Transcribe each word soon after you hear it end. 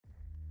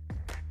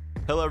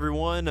Hello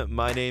everyone,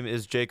 my name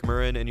is Jake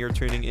Murren and you're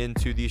tuning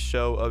into the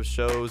show of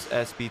shows,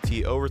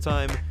 SPT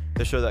Overtime,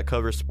 the show that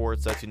covers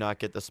sports that do not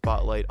get the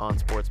spotlight on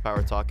Sports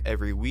Power Talk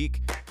every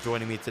week.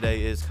 Joining me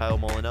today is Kyle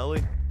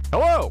Molinelli.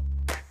 Hello!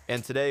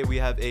 And today we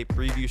have a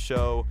preview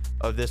show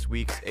of this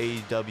week's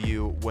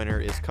AEW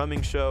Winter is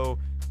Coming show.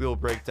 We will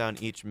break down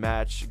each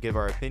match, give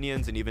our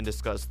opinions, and even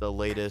discuss the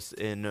latest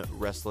in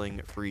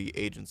wrestling free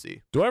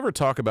agency. Do I ever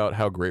talk about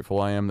how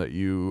grateful I am that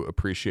you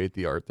appreciate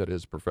the art that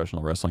is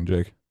professional wrestling,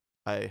 Jake?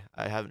 I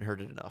haven't heard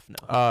it enough,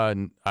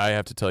 no. I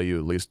have to tell you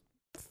at least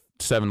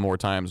 7 more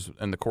times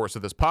in the course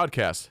of this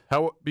podcast.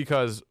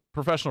 Because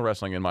professional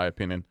wrestling, in my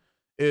opinion,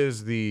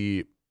 is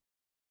the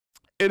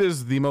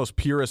most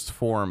purest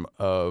form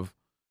of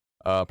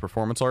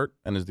performance art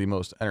and is the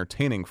most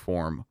entertaining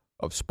form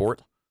of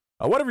sport.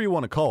 Whatever you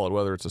want to call it,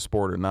 whether it's a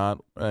sport or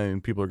not,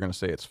 and people are going to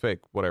say it's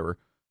fake, whatever.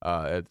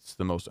 It's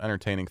the most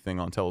entertaining thing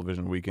on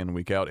television week in,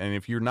 week out. And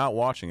if you're not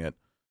watching it,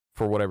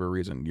 for whatever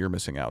reason, you're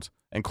missing out,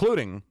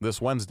 including this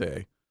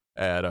Wednesday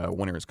at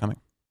Winter is Coming.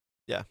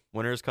 Yeah,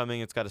 Winter is Coming.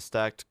 It's got a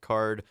stacked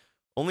card.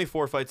 Only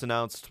 4 fights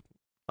announced.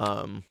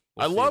 I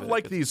love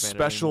like these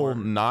special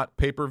not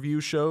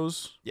pay-per-view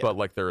shows, but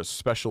like there are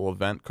special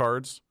event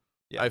cards.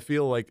 Yeah. I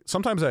feel like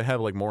sometimes I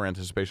have like more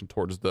anticipation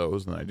towards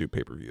those than I do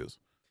pay-per-views.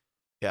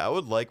 Yeah, I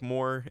would like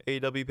more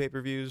AEW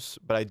pay-per-views,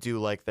 but I do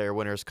like their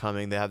Winter is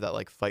Coming. They have that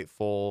like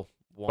Fightful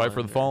one. Fight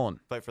for the Fallen.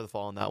 Fight for the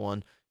Fallen, that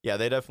one. Yeah,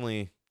 they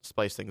definitely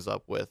spice things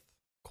up with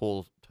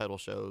cool title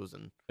shows,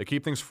 and they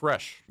keep things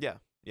fresh. Yeah.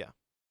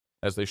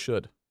 As they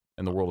should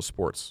in the world of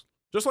sports,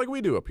 just like we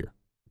do up here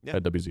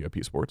at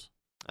WZIP Sports.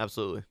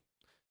 Absolutely.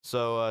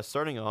 So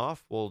starting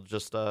off, we'll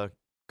just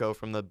go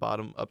from the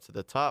bottom up to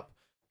the top.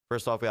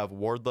 First off, we have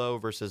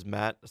Wardlow versus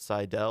Matt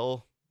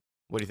Sydal.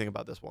 What do you think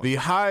about this one? The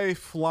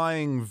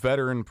high-flying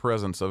veteran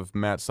presence of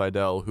Matt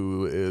Sydal,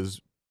 who is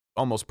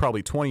almost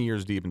probably 20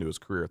 years deep into his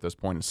career at this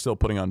point and still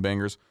putting on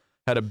bangers.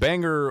 Had a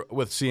banger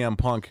with CM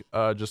Punk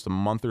just a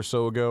month or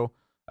so ago,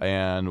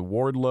 and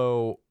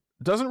Wardlow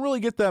doesn't really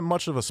get that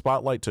much of a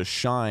spotlight to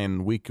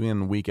shine week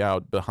in, week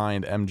out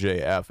behind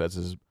MJF as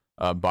his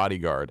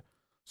bodyguard.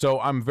 So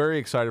I'm very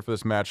excited for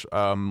this match.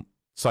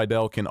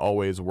 Sydal can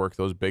always work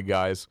those big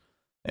guys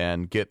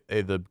and get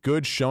the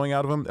good showing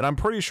out of them, and I'm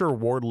pretty sure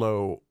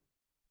Wardlow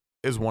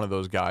is one of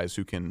those guys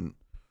who can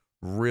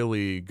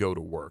really go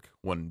to work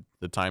when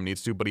the time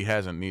needs to, but he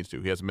hasn't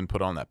been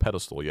put on that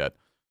pedestal yet,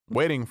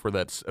 waiting for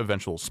that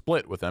eventual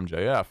split with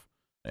MJF.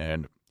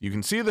 And you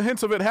can see the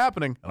hints of it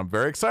happening, and I'm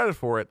very excited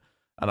for it.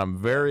 And I'm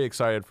very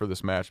excited for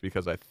this match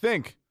because I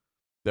think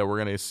that we're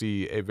going to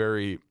see a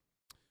very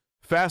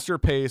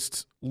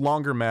faster-paced,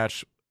 longer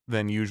match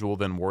than usual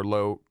than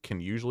Wardlow can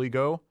usually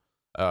go.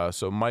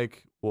 So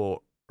Matt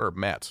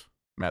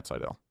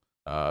Sydal.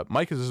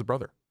 Mike is his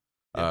brother.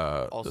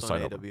 Also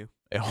in AEW.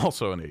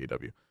 Also in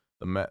AEW.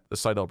 The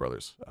Sydal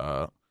brothers.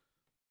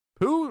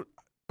 Who,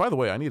 by the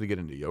way, I need to get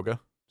into yoga.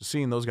 Just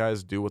seeing those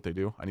guys do what they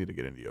do, I need to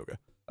get into yoga.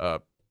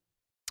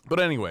 But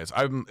anyways,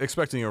 I'm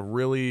expecting a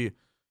really...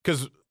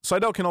 Because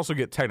Sydal can also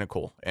get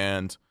technical,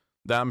 and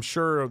I'm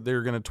sure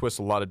they're going to twist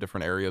a lot of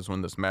different areas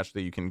when this match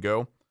that you can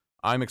go.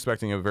 I'm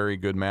expecting a very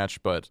good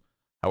match, but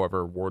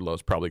however,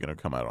 Wardlow's probably going to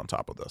come out on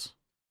top of this.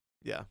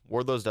 Yeah,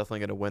 Wardlow's definitely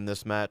going to win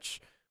this match.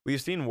 We've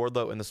seen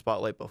Wardlow in the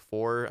spotlight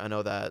before. I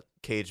know that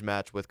cage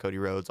match with Cody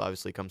Rhodes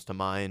obviously comes to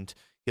mind.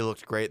 He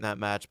looked great in that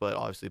match, but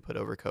obviously put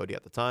over Cody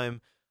at the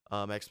time.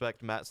 I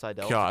expect Matt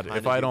Sydal God, to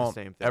if I don't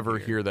ever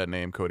here. Hear that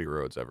name Cody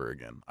Rhodes ever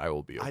again, I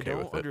will be okay with it. I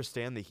don't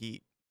understand the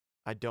heat.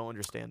 I don't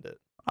understand it.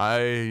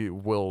 I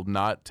will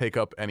not take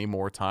up any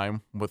more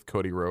time with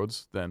Cody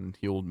Rhodes than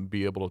he'll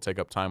be able to take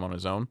up time on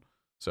his own.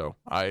 So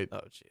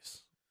Oh,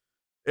 jeez.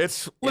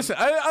 Listen,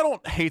 I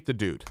don't hate the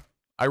dude.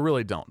 I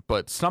really don't.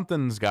 But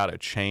something's got to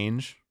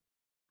change.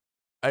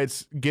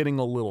 It's getting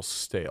a little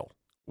stale.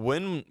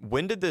 When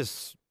did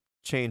this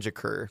change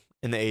occur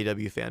in the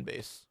AEW fan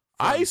base?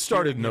 I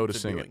started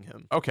noticing it.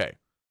 Okay.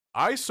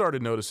 I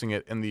started noticing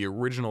it in the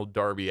original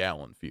Darby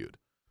Allin feud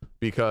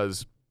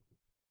because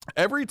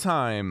every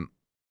time,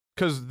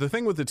 because the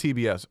thing with the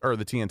TBS or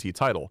the TNT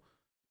title,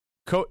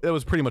 it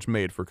was pretty much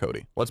made for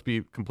Cody. Let's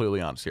be completely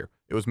honest here.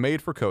 It was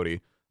made for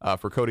Cody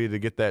to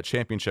get that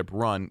championship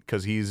run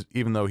because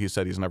even though he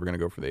said he's never going to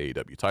go for the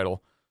AEW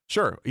title,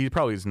 sure, he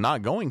probably is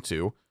not going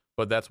to,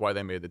 but that's why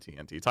they made the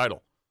TNT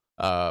title.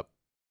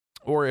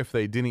 Or if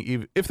they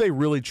if they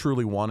really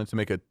truly wanted to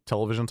make a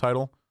television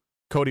title,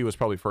 Cody was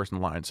probably first in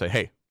line to say,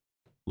 "Hey,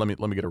 let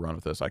me get a run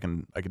with this. I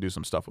can do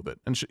some stuff with it."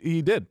 And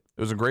he did.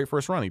 It was a great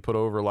first run. He put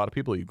over a lot of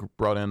people. He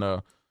brought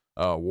in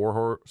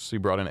Warhorse. He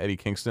brought in Eddie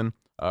Kingston,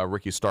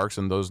 Ricky Starks,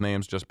 and those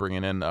names just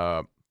bringing in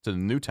to the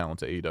new talent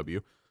to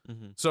AEW.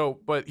 Mm-hmm.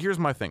 So, but here's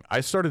my thing. I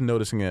started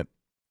noticing it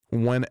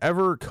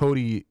whenever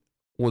Cody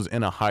was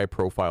in a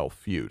high-profile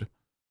feud.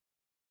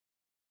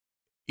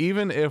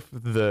 Even if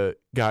the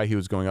guy he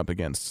was going up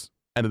against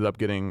ended up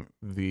getting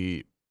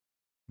the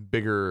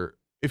bigger,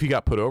 if he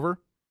got put over,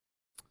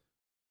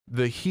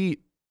 the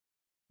heat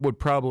would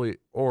probably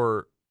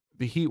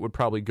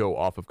go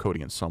off of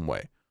Cody in some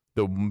way.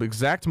 The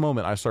exact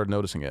moment I started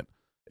noticing it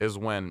is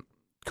when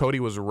Cody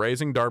was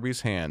raising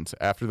Darby's hand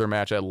after their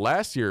match at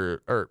last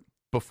year, or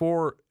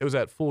before, it was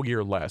at Full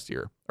Gear last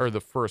year, or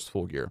the first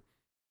Full Gear,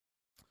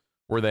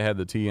 where they had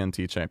the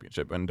TNT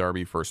Championship and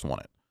Darby first won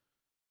it.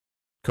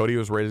 Cody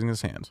was raising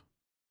his hand.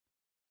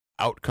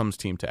 Out comes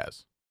Team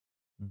Taz.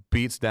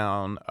 Beats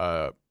down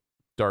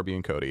Darby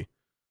and Cody.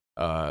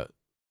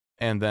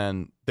 And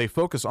then they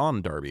focus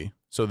on Darby.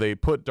 So they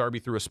put Darby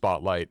through a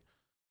spotlight.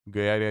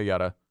 Yada, yada,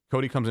 yada.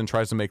 Cody comes in,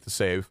 tries to make the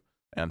save,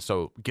 and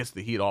so gets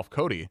the heat off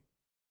Cody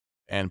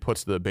and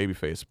puts the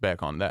babyface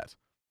back on that.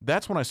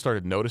 That's when I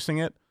started noticing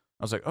it.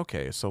 I was like,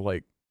 okay, so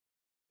like,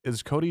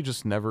 is Cody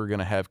just never going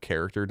to have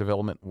character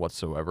development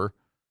whatsoever?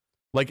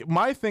 Like,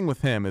 my thing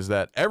with him is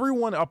that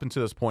everyone up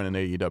until this point in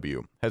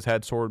AEW has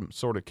had sort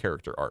of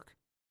character arc.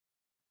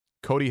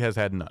 Cody has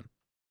had none.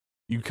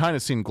 You kind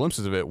of seen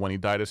glimpses of it when he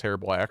dyed his hair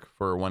black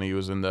for when he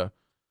was in the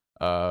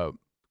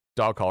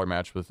dog collar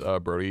match with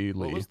Brody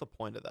Lee. What was the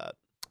point of that?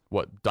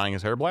 What, dyeing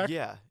his hair black?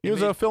 Yeah. He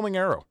was filming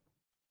Arrow.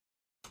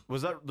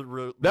 Was that the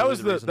real That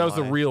was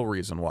the real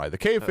reason why. The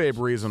kayfabe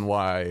reason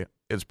why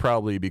is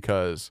probably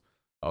because,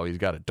 oh, he's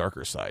got a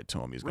darker side to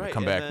him. He's going to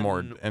come back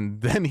more.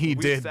 And then he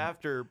did.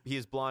 After,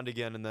 he's blonde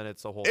again, and then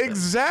it's a whole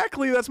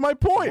Exactly. Thing. That's my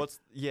point.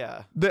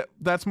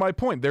 That's my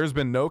point. There's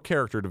been no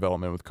character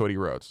development with Cody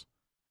Rhodes.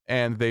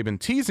 And they've been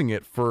teasing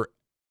it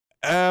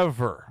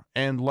forever.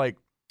 And, like,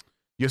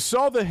 you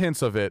saw the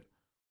hints of it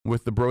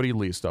with the Brody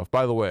Lee stuff.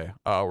 By the way,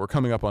 we're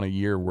coming up on a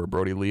year where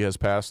Brody Lee has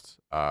passed.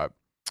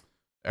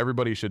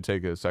 Everybody should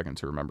take a second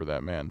to remember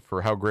that man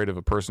for how great of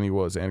a person he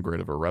was and great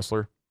of a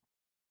wrestler.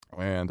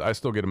 And I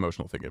still get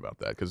emotional thinking about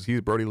that because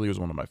Brody Lee was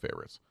one of my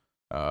favorites.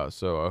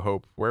 So I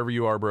hope wherever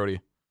you are, Brody,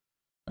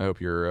 I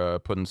hope you're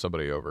putting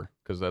somebody over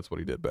because that's what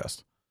he did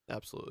best.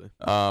 Absolutely.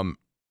 What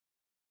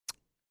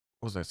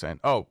was I saying?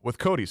 Oh, with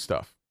Cody's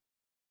stuff.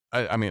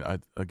 I mean, I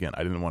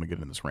didn't want to get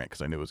in this rant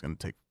because I knew it was going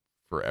to take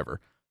forever.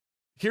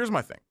 Here's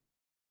my thing.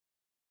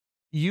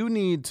 You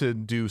need to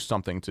do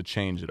something to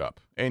change it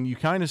up. And you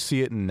kind of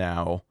see it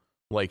now.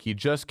 Like, he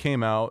just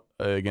came out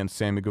against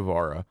Sammy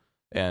Guevara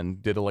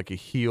and did a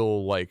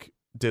heel,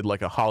 did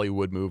a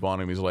Hollywood move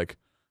on him. He's like,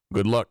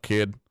 good luck,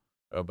 kid.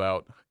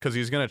 Because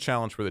he's going to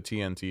challenge for the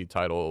TNT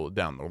title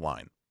down the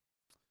line.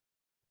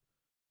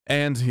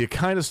 And you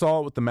kind of saw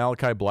it with the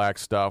Malachi Black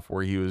stuff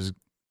where he was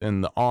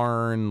in the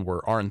Arn,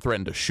 where Arn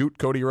threatened to shoot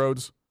Cody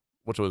Rhodes,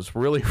 which was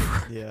really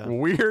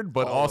weird,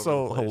 but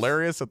also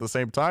hilarious at the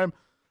same time.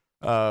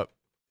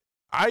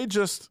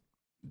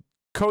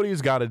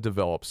 Cody's got to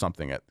develop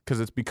something because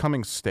it's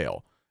becoming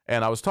stale.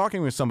 And I was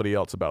talking with somebody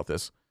else about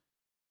this.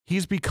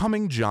 He's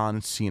becoming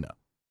John Cena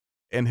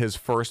in his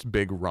first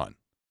big run.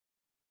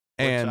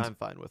 Which I'm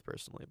fine with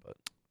personally, but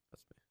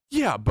that's me.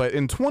 Yeah, but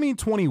in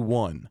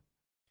 2021,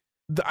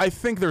 I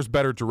think there's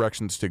better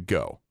directions to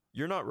go.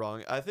 You're not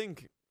wrong. I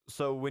think,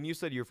 so when you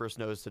said you first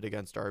noticed it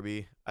against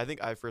Darby, I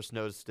think I first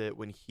noticed it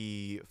when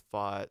he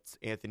fought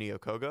Anthony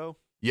Okogo.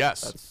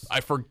 Yes,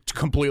 I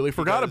completely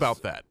forgot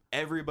about that.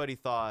 Everybody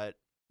thought,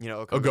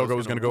 Okogo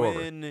was going to go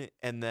over.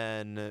 And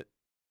then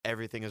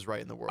everything is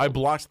right in the world. I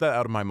blocked that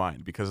out of my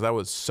mind because that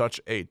was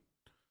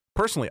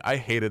personally, I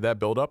hated that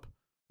buildup.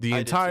 The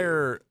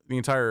entire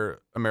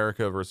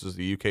America versus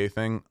the UK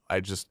thing, I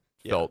just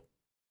felt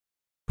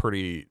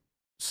pretty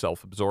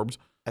self-absorbed.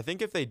 I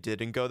think if they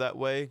didn't go that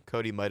way,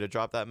 Cody might have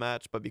dropped that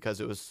match, but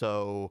because it was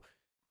so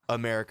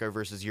America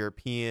versus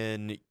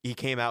European, he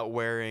came out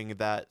wearing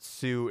that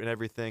suit and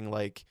everything,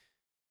 like,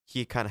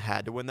 he kind of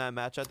had to win that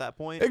match at that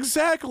point.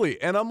 Exactly.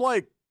 And I'm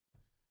like,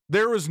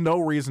 there was no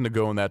reason to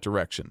go in that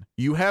direction.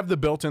 You have the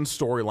built-in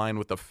storyline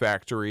with the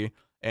factory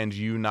and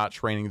you not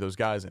training those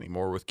guys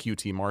anymore with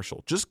QT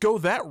Marshall. Just go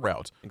that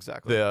route.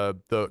 Exactly.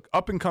 The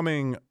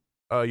up-and-coming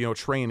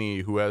trainee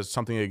who has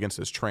something against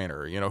his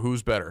trainer,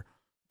 who's better.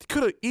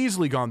 Could have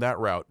easily gone that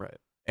route. Right.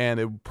 And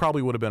it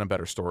probably would have been a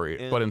better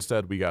story. But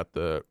instead we got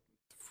the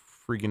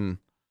freaking,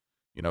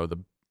 the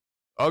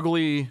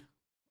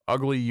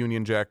ugly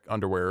Union Jack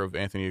underwear of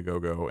Anthony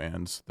Ogogo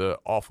and the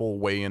awful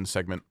weigh-in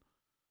segment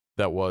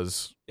that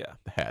was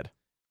had.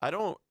 I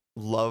don't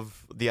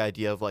love the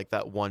idea of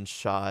that one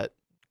shot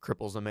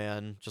cripples a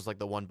man, just like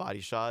the one body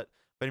shot.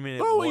 But I mean,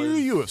 you're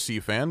a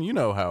UFC fan, you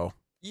know how.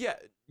 Yeah,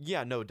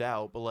 no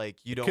doubt. But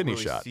you don't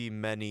really see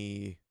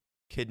many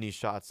kidney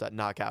shots that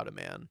knock out a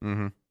man.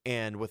 Mm-hmm.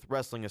 And with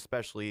wrestling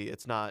especially,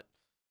 it's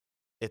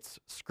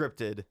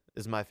scripted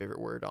is my favorite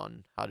word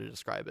on how to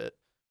describe it.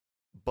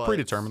 But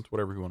predetermined,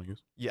 whatever you want to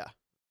use. Yeah.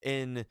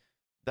 In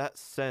that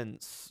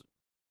sense,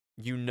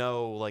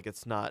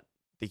 it's not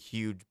the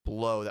huge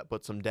blow that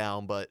puts them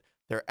down, but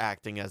they're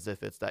acting as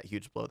if it's that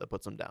huge blow that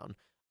puts them down.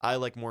 I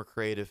like more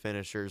creative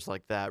finishers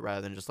like that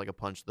rather than just a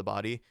punch to the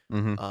body.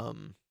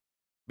 Mm-hmm.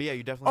 But yeah,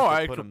 you definitely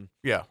have to put him.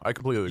 Yeah, I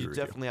completely agree. You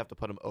definitely have to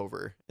put him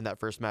over in that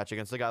first match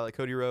against a guy like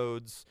Cody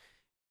Rhodes.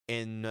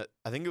 I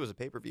think it was a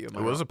pay-per-view.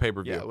 It was a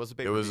pay-per-view. Yeah, it was a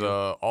pay-per-view. It was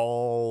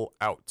All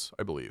Out,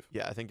 I believe.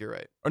 Yeah, I think you're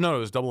right. Or no, it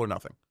was Double or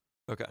Nothing.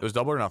 Okay. It was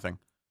Double or Nothing.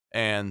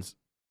 And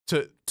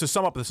to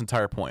sum up this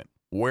entire point,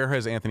 where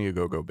has Anthony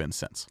Ogogo been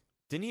since?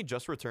 Didn't he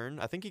just return?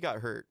 I think he got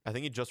hurt. I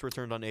think he just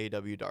returned on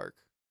AEW Dark.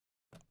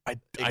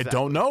 I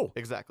don't know.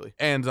 Exactly.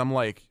 And I'm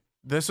like,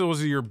 this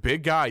was your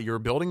big guy you're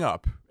building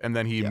up, and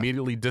then he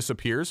immediately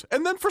disappears.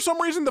 And then for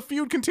some reason, the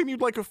feud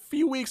continued like a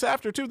few weeks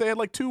after, too. They had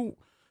like 2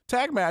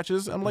 tag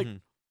matches. I'm like,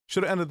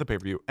 should have ended the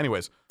pay-per-view.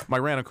 Anyways, my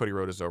rant on Cody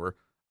Rhodes is over.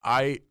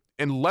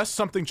 Unless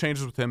something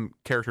changes with him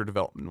character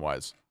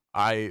development-wise,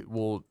 I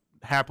will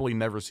happily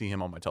never see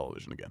him on my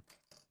television again.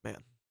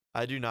 Man,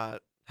 I do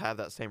not have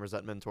that same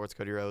resentment towards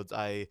Cody Rhodes.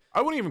 I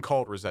wouldn't even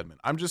call it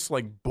resentment. I'm just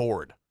like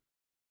bored.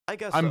 I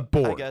guess I'm so.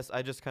 bored. I guess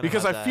I just kind of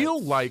because I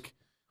feel like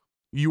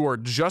you are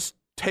just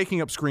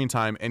taking up screen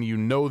time and you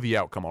know the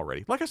outcome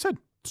already. Like I said,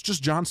 it's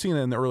just John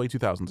Cena in the early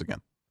 2000s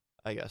again.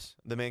 I guess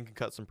the man can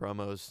cut some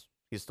promos.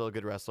 He's still a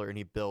good wrestler, and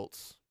he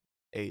built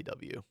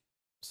AEW.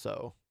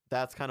 So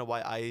that's kind of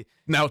why I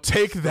now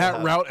take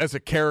that route as a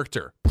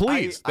character,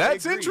 please.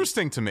 That's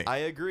interesting to me. I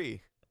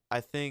agree.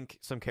 I think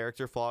some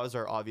character flaws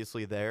are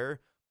obviously there,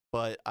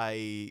 but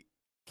I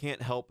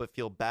can't help but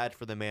feel bad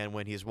for the man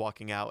when he's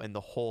walking out and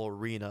the whole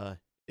arena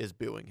is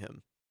booing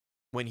him.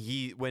 When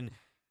he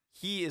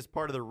is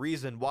part of the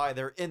reason why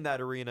they're in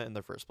that arena in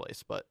the first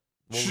place. But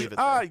we'll leave it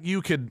there.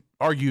 You could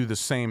argue the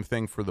same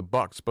thing for the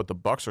Bucks, but the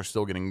Bucks are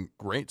still getting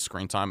great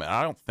screen time, and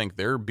I don't think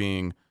they're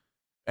being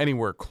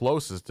anywhere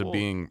closest to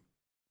being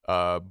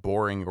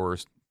boring or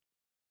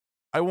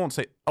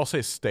I'll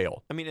say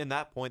stale. I mean, in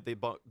that point, the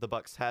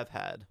Bucks have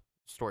had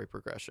story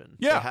progression.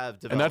 Yeah, they have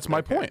developed and that's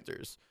my point.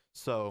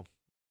 So,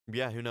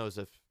 yeah, who knows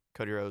if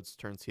Cody Rhodes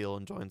turns heel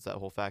and joins that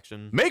whole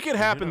faction. Make it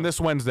happen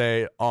this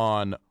Wednesday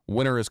on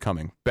Winter is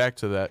Coming. Back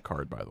to that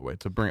card, by the way,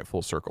 to bring it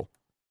full circle.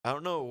 I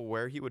don't know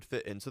where he would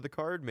fit into the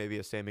card. Maybe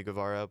a Sammy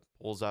Guevara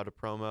pulls out a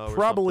promo.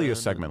 Probably or a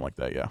segment like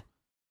that, yeah.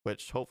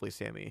 Which hopefully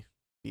Sammy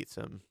beats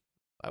him.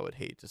 I would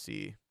hate to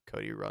see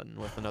Cody run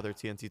with another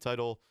TNT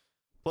title.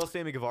 Plus,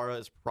 Sammy Guevara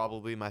is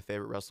probably my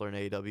favorite wrestler in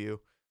AEW.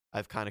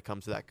 I've kind of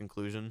come to that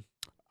conclusion.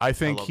 I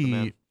think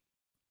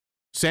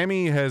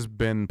Sammy has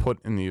been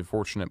put in the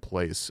unfortunate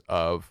place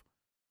of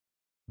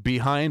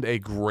behind a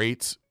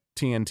great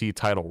TNT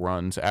title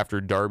runs after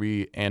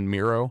Darby and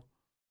Miro.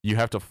 You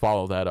have to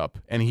follow that up.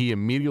 And he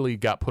immediately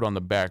got put on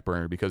the back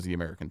burner because of the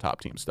American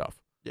Top Team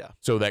stuff. Yeah.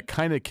 So that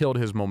kind of killed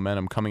his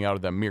momentum coming out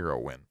of that Miro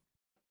win.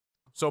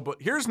 So, but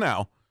here's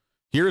now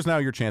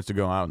your chance to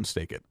go out and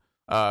stake it.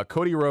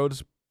 Cody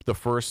Rhodes, the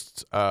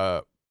first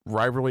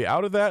rivalry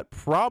out of that,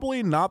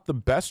 probably not the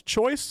best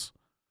choice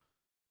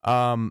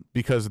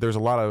because there's a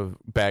lot of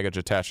baggage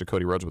attached to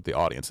Cody Rhodes with the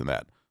audience in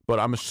that. But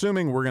I'm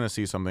assuming we're going to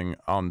see something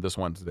on this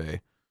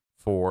Wednesday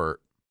for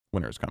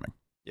Winter is Coming.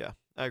 Yeah,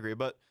 I agree.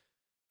 But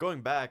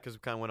going back, because we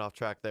kind of went off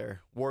track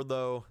there,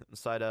 Wardlow and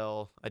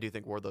Seidel, I do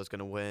think Wardlow's going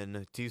to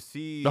win. Do you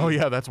see... Oh,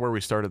 yeah, that's where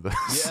we started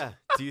this. Yeah.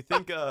 Do you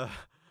think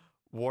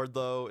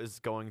Wardlow is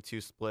going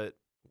to split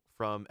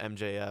from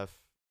MJF?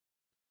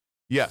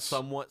 Yes.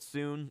 Somewhat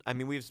soon? I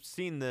mean, we've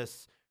seen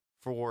this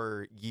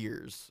for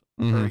years,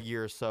 Mm-hmm. for a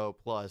year or so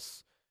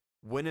plus.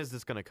 When is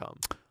this going to come?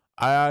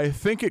 I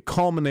think it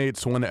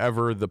culminates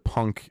whenever the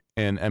Punk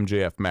and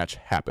MJF match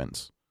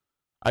happens.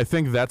 I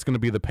think that's going to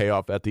be the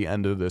payoff at the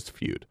end of this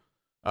feud.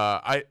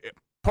 Part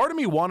of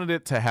me wanted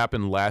it to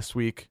happen last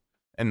week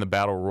in the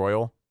Battle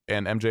Royal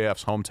and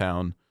MJF's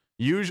hometown.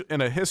 Usually, in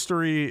a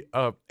history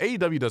of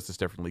AEW does this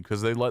differently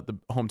because they let the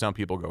hometown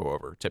people go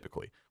over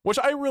typically, which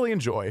I really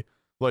enjoy.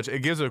 Which it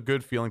gives a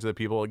good feeling to the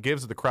people. It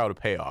gives the crowd a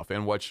payoff,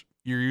 and what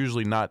you're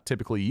usually not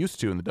typically used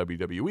to in the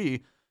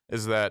WWE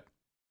is that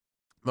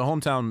the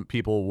hometown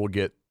people will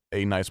get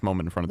a nice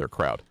moment in front of their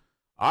crowd.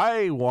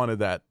 I wanted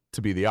that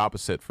to be the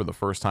opposite for the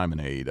first time in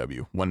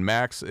AEW. When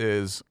Max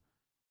is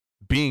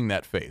being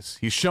that face,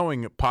 he's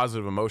showing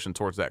positive emotion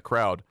towards that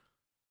crowd.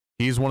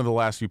 He's one of the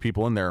last few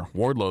people in there.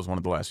 Wardlow's one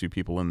of the last few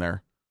people in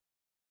there.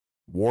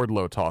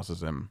 Wardlow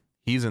tosses him.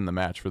 He's in the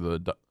match for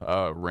the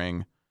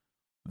ring.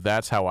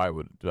 That's how I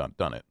would have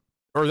done it.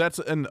 Or that's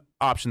an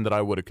option that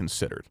I would have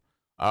considered.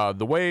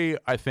 The way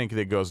I think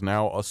it goes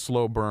now, a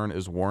slow burn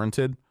is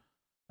warranted.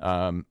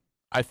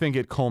 I think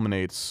it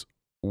culminates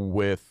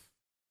with...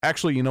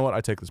 Actually, you know what?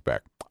 I take this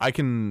back.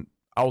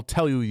 I'll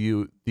tell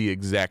you the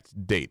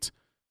exact date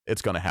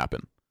it's going to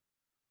happen.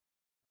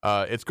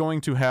 It's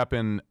going to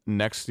happen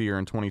next year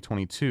in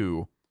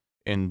 2022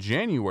 in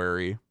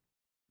January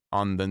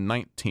on the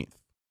 19th.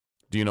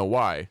 Do you know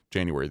why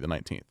January the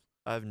 19th?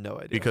 I have no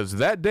idea. Because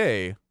that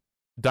day,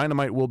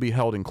 Dynamite will be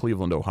held in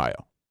Cleveland,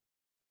 Ohio.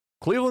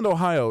 Cleveland,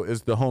 Ohio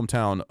is the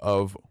hometown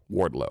of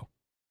Wardlow.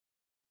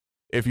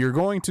 If you're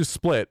going to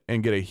split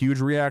and get a huge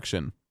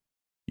reaction,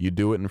 you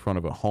do it in front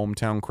of a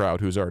hometown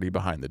crowd who's already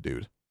behind the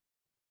dude.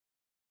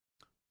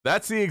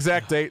 That's the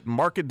exact date.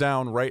 Mark it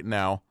down right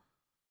now.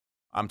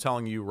 I'm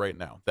telling you right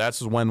now.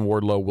 That's when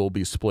Wardlow will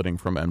be splitting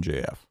from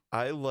MJF.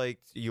 I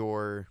liked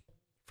your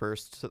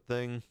first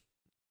thing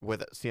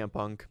with CM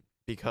Punk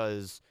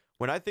because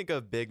when I think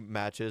of big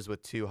matches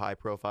with two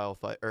high-profile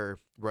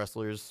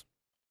wrestlers,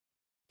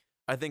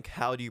 I think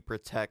how do you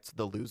protect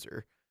the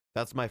loser?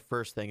 That's my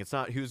first thing. It's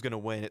not who's going to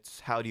win.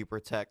 It's how do you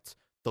protect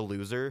the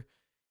loser?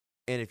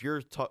 And if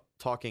you're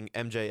talking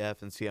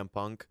MJF and CM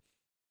Punk,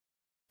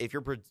 if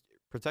you're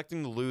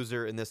protecting the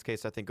loser, in this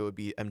case, I think it would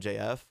be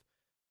MJF.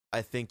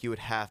 I think you would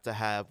have to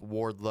have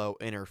Wardlow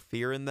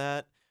interfere in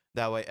that.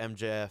 That way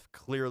MJF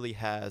clearly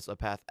has a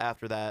path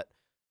after that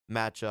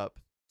matchup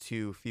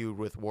to feud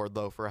with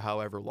Wardlow for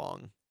however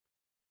long.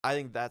 I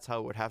think that's how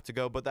it would have to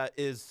go, but that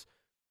is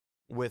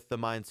with the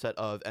mindset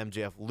of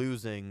MJF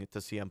losing to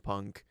CM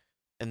Punk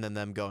and then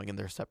them going in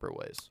their separate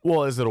ways.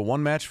 Well, is it a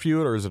 1-match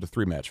feud or is it a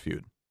 3-match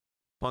feud?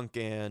 Punk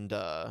and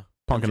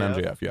Punk and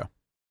MJF, yeah.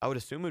 I would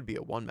assume it would be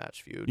a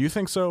 1-match feud. You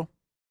think so?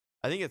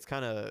 I think it's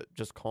kind of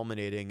just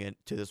culminating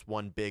into this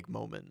one big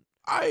moment.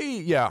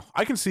 I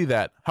can see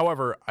that.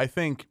 However, I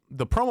think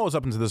the promos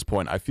up until this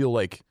point, I feel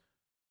like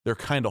they're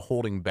kind of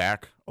holding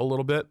back a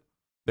little bit.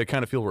 They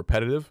kind of feel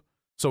repetitive.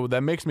 So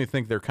that makes me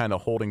think they're kind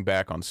of holding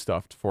back on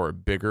stuff for a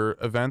bigger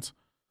event.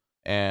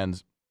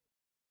 And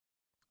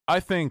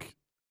I think,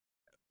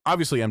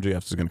 obviously,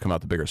 MJF is going to come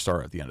out the bigger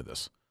star at the end of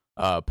this.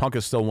 Punk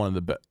is still one of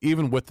the best.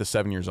 Even with the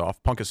 7 years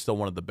off, Punk is still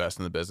one of the best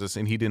in the business,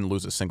 and he didn't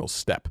lose a single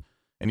step.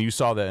 And you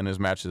saw that in his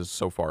matches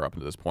so far up to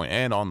this point,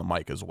 and on the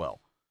mic as well.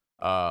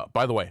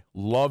 By the way,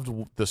 loved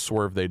the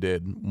swerve they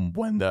did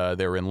when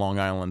they were in Long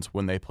Island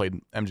when they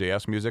played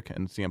MJF's music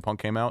and CM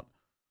Punk came out.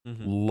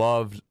 Mm-hmm.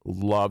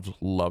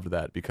 Loved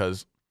that,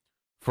 because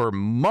for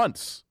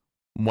months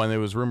when it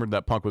was rumored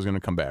that Punk was going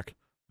to come back,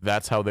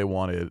 that's how they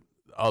wanted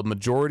a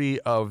majority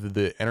of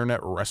the internet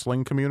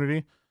wrestling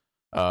community,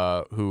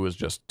 who was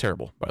just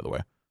terrible, by the way.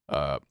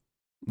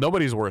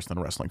 Nobody's worse than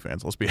wrestling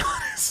fans, let's be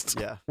honest.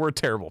 Yeah. We're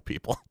terrible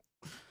people.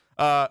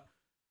 One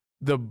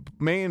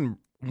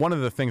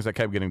of the things that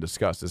kept getting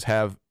discussed is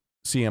have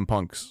CM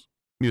Punk's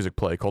music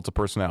play, Cult of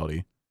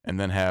Personality, and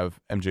then have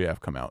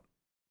MJF come out.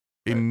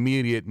 Right.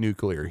 Immediate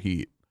nuclear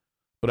heat.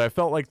 But I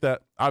felt like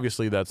that,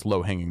 obviously that's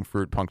low-hanging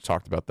fruit. Punk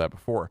talked about that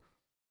before.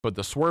 But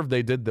the swerve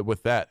they did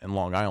with that in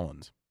Long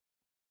Island,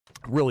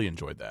 really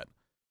enjoyed that.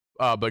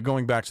 But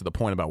going back to the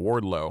point about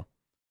Wardlow,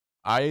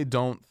 I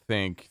don't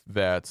think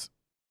that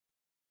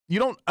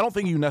I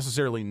think you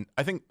necessarily,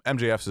 I think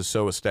MJF is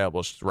so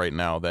established right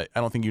now that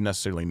I don't think you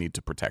necessarily need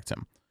to protect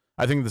him.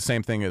 I think the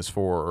same thing is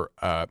for,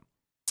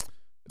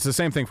 it's the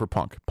same thing for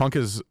Punk.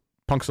 Punk's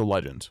a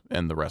legend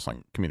in the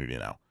wrestling community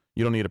now.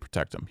 You don't need to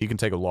protect him. He can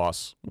take a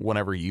loss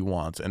whenever he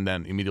wants and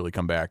then immediately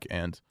come back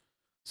and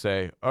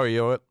say, oh, you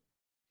know what?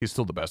 He's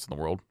still the best in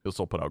the world. He'll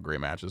still put out great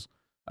matches.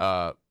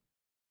 But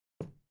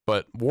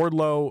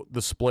Wardlow,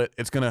 the split,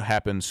 it's going to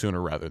happen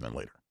sooner rather than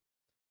later.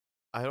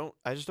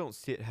 I just don't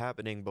see it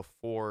happening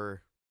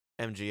before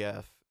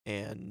MJF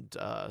and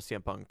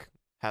CM Punk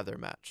have their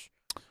match.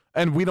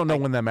 And we don't know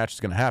when that match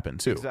is going to happen,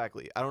 too.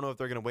 Exactly. I don't know if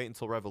they're going to wait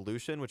until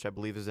Revolution, which I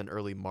believe is in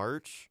early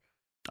March.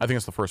 I think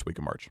it's the first week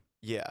of March.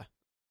 Yeah.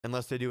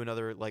 Unless they do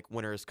another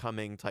Winter is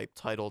Coming type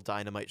title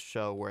Dynamite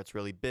show where it's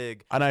really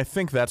big. And I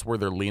think that's where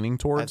they're leaning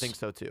towards. I think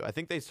so, too. I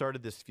think they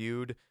started this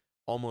feud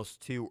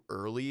almost too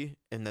early,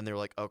 and then they're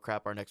like, oh,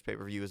 crap, our next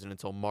pay-per-view isn't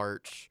until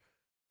March.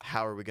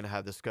 How are we going to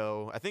have this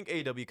go? I think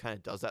AEW kind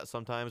of does that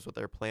sometimes with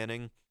their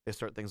planning. They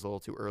start things a little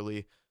too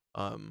early.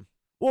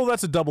 Well,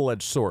 that's a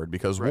double-edged sword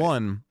because, right.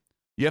 One,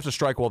 you have to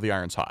strike while the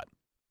iron's hot.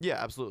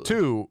 Yeah, absolutely.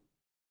 Two,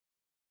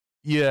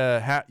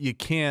 you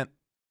can't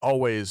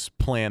always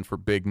plan for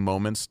big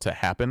moments to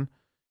happen.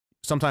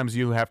 Sometimes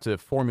you have to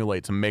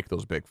formulate to make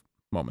those big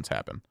moments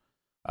happen.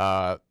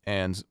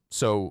 And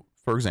so,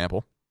 for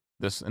example,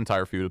 this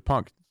entire feud with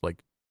Punk,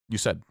 like you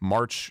said,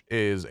 March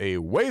is a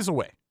ways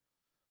away.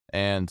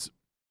 And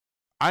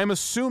I'm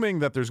assuming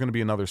that there's going to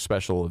be another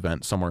special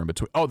event somewhere in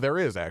between. Oh, there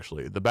is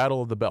actually. The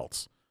Battle of the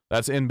Belts.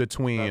 That's in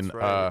between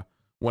right.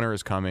 Winter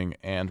is Coming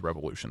and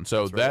Revolution.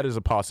 So that is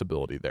a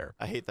possibility there.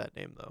 I hate that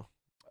name, though.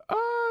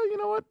 You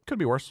know what? Could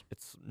be worse.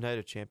 It's Night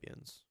of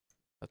Champions.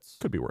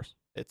 Could be worse.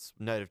 It's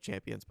Night of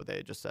Champions, but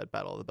they just said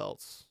Battle of the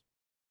Belts.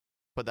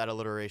 Put that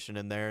alliteration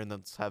in there, and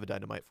let's have a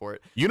Dynamite for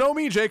it. You know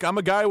me, Jake. I'm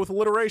a guy with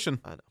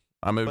alliteration. I know.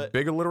 I'm a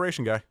big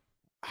alliteration guy.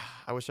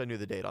 I wish I knew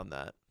the date on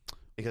that.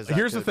 Because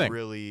here's the thing.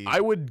 Really...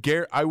 I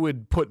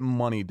would put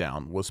money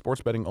down, with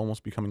sports betting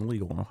almost becoming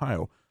legal in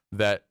Ohio,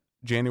 that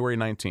January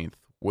 19th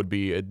would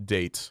be a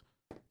date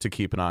to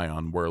keep an eye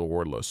on where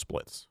Wardlow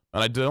splits.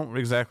 And I don't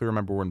exactly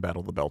remember when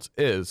Battle of the Belts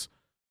is,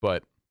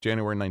 but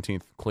January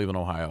 19th, Cleveland,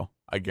 Ohio,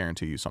 I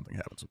guarantee you something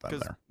happens with that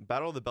there.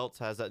 Battle of the Belts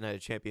has that Night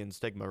of Champions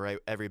stigma, right?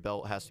 Every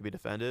belt has to be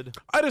defended.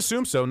 I'd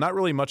assume so. Not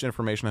really much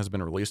information has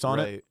been released on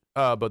it,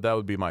 but that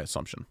would be my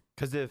assumption.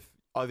 Because if,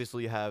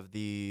 obviously, you have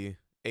the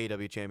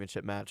AEW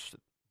Championship match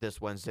this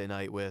Wednesday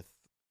night with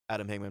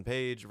Adam Hangman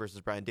Page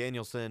versus Bryan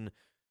Danielson.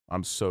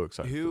 I'm so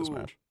excited for this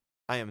match.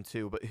 I am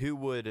too, but who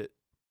would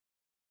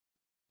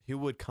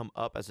come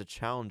up as a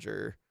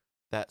challenger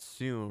that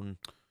soon?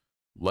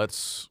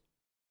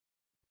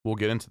 We'll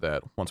get into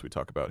that once we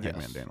talk about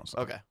Hangman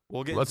Danielson. Okay,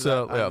 we'll get into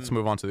that. Let's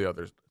move on to the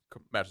other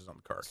matches on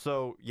the card.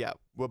 So, yeah,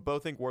 we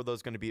both think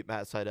Wardlow's going to beat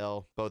Matt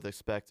Sydal. Both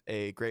expect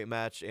a great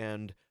match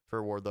and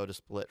for Wardlow to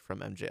split from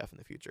MJF in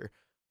the future.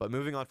 But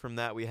moving on from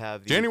that, we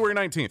have January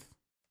 19th.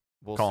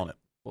 Calling it.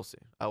 We'll see.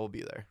 I will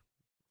be there.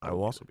 I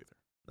will also be there.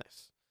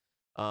 Nice.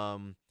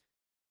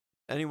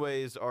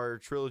 Anyways, our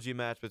trilogy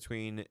match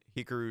between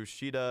Hikaru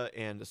Shida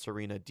and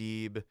Serena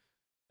Deeb.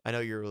 I know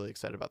you're really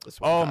excited about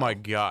this one. Oh Kyle. my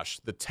gosh,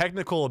 the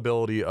technical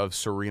ability of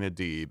Serena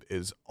Deeb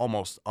is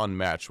almost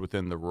unmatched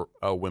within the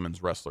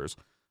women's wrestlers.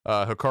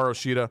 Hikaru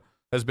Shida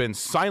has been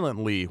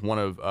silently one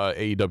of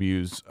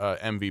AEW's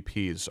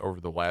MVPs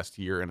over the last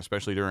year, and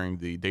especially during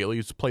the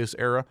Daily's Place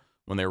era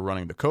when they were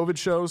running the COVID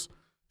shows.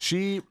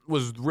 She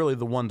was really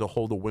the one to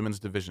hold the women's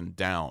division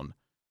down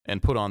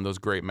and put on those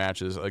great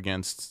matches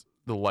against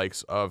the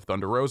likes of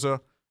Thunder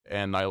Rosa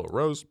and Nyla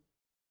Rose.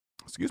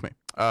 Excuse me.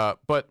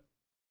 But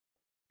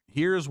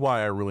here's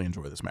why I really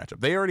enjoy this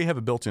matchup. They already have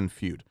a built-in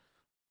feud.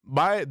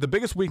 The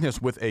biggest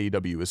weakness with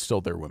AEW is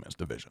still their women's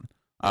division.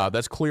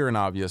 That's clear and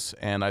obvious,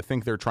 and I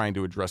think they're trying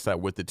to address that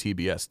with the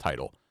TBS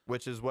title.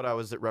 Which is what I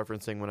was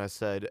referencing when I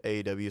said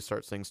AEW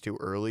starts things too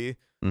early.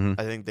 Mm-hmm.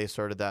 I think they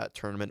started that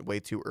tournament way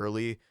too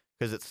early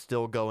because it's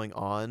still going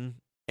on.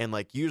 And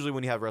like usually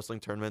when you have wrestling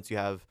tournaments, you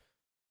have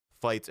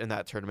fights in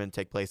that tournament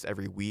take place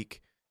every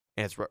week,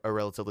 and it's a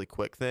relatively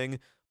quick thing.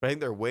 But I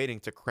think they're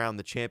waiting to crown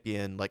the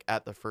champion like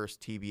at the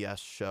first TBS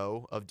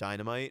show of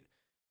Dynamite.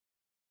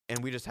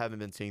 And we just haven't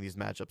been seeing these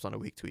matchups on a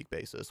week-to-week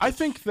basis. I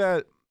think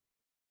that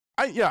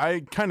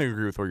I kind of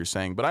agree with what you're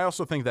saying, but I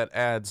also think that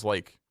adds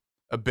like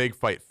a big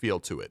fight feel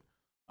to it.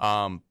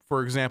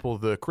 For example,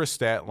 the Chris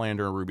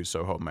Statlander and Ruby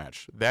Soho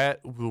match, the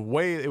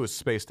way it was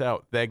spaced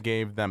out, that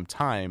gave them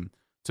time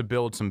to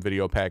build some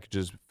video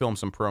packages, film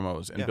some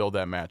promos, and build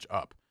that match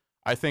up.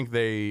 I think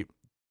they,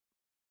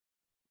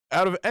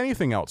 out of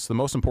anything else, the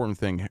most important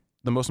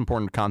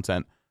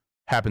content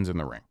happens in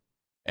the ring.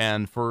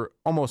 And for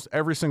almost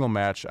every single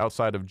match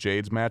outside of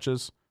Jade's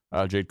matches,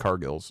 Jade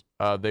Cargill's,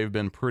 they've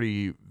been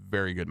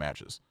very good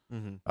matches.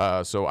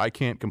 Mm-hmm. So I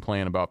can't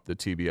complain about the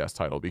TBS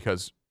title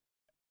because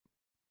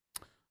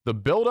the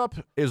build-up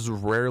is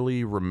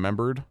rarely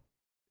remembered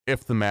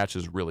if the match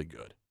is really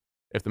good.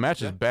 If the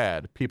match is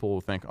bad, people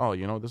will think, oh,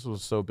 this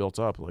was so built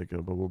up, like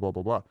blah, blah, blah,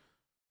 blah, blah.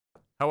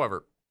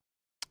 However,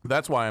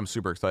 that's why I'm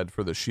super excited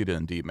for the Shida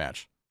and Deeb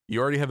match. You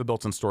already have a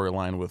built-in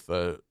storyline with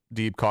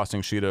Deeb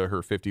costing Shida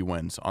her 50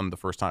 wins on the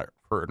first time,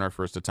 in her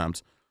first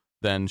attempt,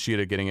 then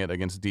Shida getting it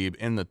against Deeb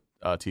in the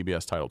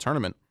TBS title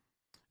tournament.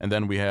 And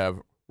then we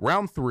have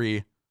round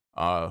 3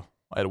 at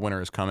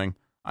Winter is coming.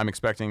 I'm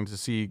expecting to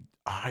see,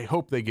 I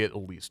hope they get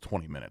at least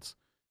 20 minutes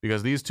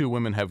because these two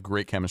women have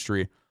great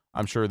chemistry.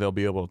 I'm sure they'll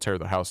be able to tear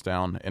the house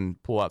down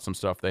and pull out some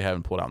stuff they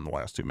haven't pulled out in the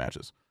last 2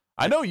 matches.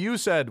 I know you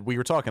said, we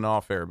were talking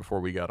off air before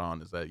we got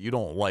on, is that you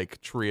don't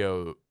like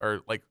trio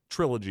or like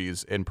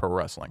trilogies in pro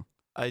wrestling.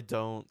 I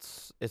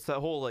don't. It's that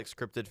whole like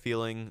scripted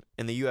feeling.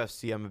 In the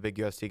UFC, I'm a big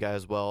UFC guy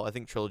as well. I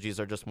think trilogies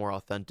are just more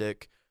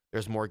authentic.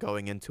 There's more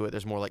going into it.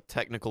 There's more like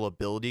technical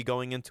ability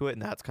going into it,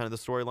 and that's kind of the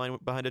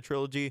storyline behind a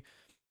trilogy.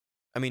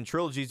 I mean,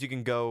 trilogies you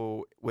can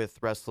go with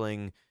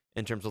wrestling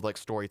in terms of like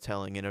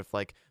storytelling, and if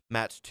like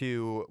match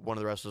 2, one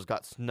of the wrestlers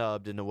got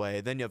snubbed in a way,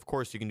 then of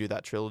course you can do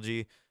that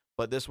trilogy.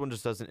 But this one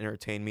just doesn't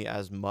entertain me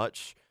as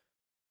much.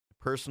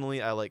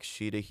 Personally, I like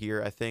Shida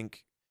here. I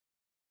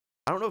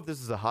don't know if this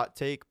is a hot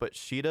take, but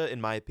Shida,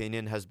 in my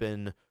opinion, has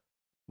been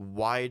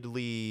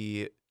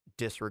widely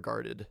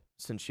disregarded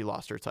since she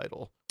lost her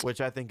title,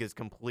 which I think is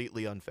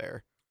completely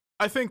unfair.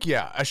 I think,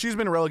 she's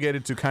been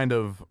relegated to kind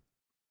of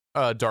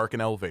dark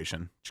and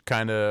elevation.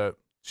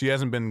 She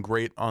hasn't been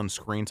great on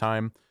screen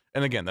time.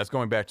 And again, that's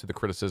going back to the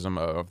criticism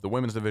of the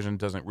women's division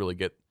doesn't really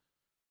get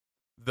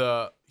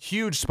the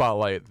huge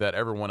spotlight that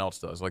everyone else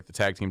does, like the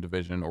tag team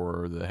division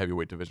or the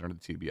heavyweight division or the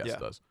TBS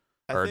does,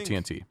 or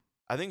TNT.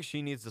 I think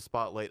she needs the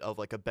spotlight of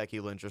like a Becky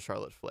Lynch or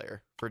Charlotte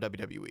Flair for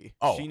WWE.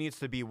 Oh. She needs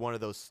to be one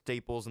of those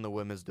staples in the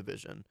women's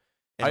division.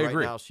 And I right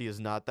agree. now she is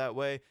not that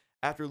way.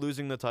 After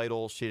losing the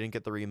title, she didn't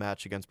get the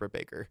rematch against Britt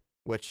Baker,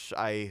 which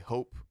I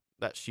hope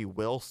that she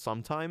will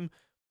sometime,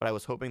 but I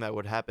was hoping that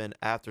would happen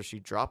after she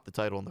dropped the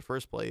title in the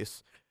first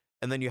place.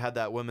 And then you had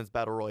that women's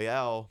battle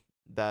royale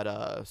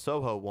that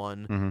Soho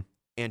won, Mm-hmm.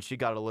 and she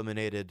got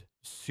eliminated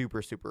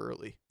super, super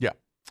early. Yeah.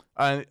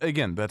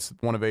 Again, that's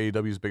one of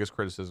AEW's biggest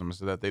criticisms,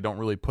 that they don't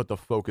really put the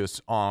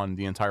focus on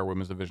the entire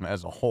women's division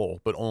as a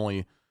whole, but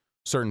only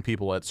certain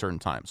people at certain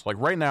times. Like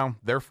right now,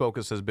 their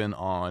focus has been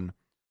on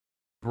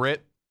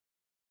Britt,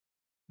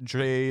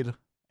 Jade,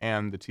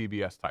 and the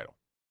TBS title,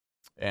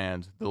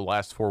 and the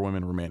last 4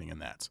 women remaining in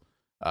that.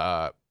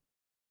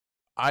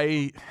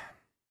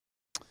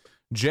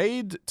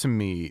 Jade, to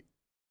me,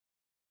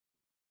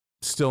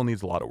 still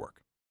needs a lot of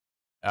work.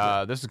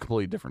 This is a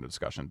completely different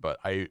discussion, but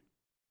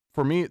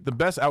for me, the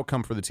best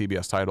outcome for the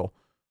TBS title,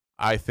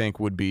 I think,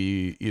 would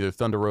be either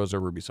Thunder Rosa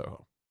or Ruby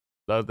Soho.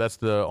 That's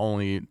the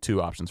only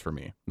 2 options for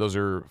me. Those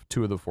are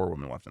 2 of the 4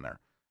 women left in there.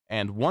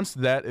 And once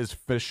that is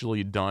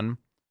officially done,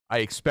 I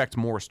expect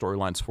more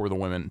storylines for the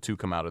women to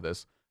come out of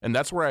this. And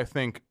that's where I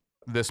think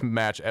this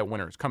match at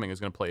Winter is Coming is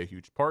going to play a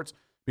huge part,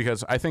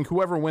 because I think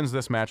whoever wins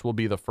this match will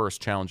be the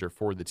first challenger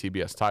for the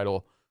TBS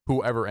title,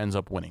 whoever ends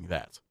up winning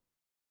that.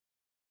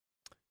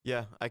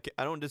 Yeah,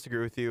 I don't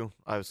disagree with you.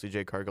 Obviously,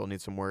 Jade Cargill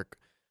needs some work.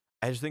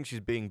 I just think she's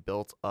being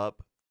built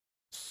up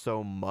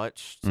so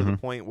much to the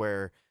point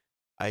where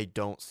I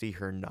don't see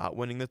her not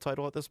winning the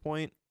title at this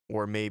point,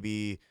 or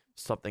maybe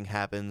something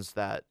happens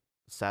that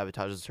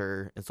sabotages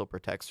her and still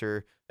protects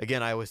her.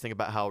 Again, I always think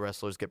about how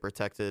wrestlers get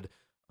protected.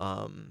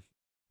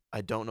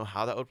 I don't know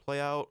how that would play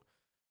out.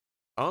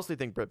 I honestly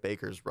think Britt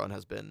Baker's run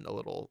has been a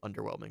little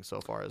underwhelming so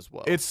far as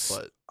well.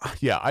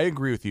 Yeah, I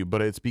agree with you,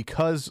 but it's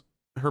because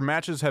her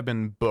matches have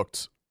been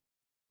booked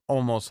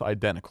almost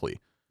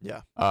identically.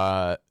 Yeah.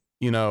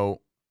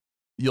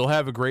 You'll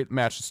have a great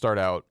match to start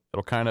out.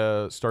 It'll kind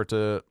of start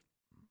to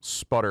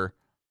sputter,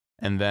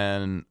 and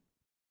then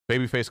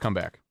babyface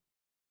comeback,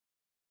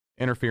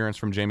 interference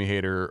from Jamie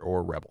Hayter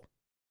or Rebel,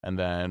 and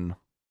then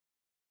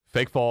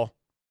fake fall.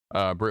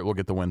 Britt will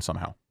get the win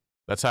somehow.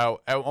 That's how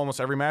almost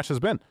every match has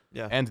been.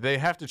 Yeah. And they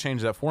have to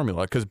change that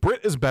formula because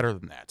Britt is better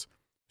than that.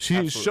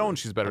 She's shown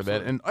she's better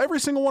than that, and every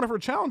single one of her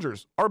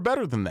challengers are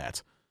better than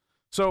that.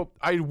 So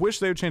I wish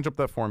they would change up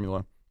that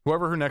formula.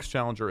 Whoever her next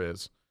challenger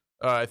is,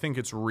 I think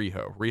it's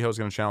Riho. Riho's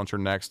going to challenge her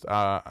next.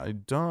 I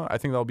think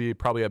that'll be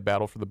probably a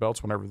battle for the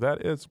belts whenever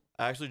that is.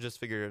 I actually just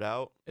figured it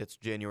out. It's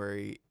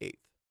January 8th.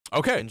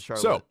 Okay. In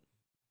Charlotte.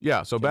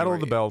 So Battle of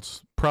the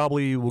Belts.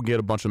 Probably we'll get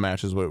a bunch of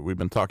matches, what we've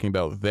been talking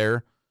about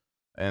there.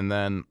 And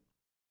then,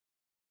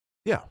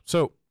 yeah.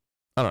 So,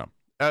 I don't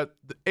know.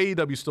 The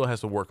AEW still has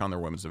to work on their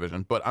women's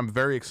division, but I'm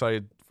very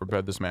excited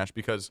for this match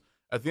because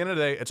at the end of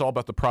the day, it's all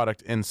about the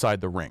product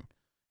inside the ring.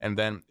 And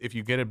then if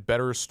you get a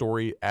better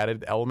story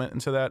added element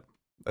into that,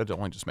 it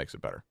only just makes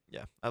it better.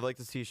 Yeah. I'd like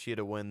to see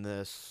Shida win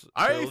this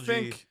trilogy. I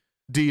think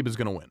Deeb is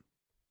going to win.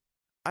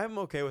 I'm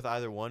okay with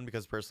either one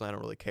because personally I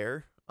don't really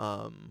care.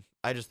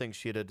 I just think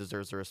Shida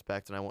deserves the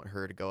respect, and I want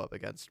her to go up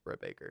against Britt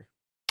Baker.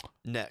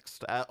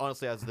 Next.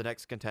 Honestly, as the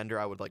next contender,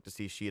 I would like to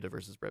see Shida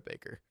versus Britt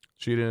Baker.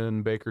 Shida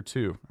and Baker,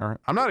 too. All right.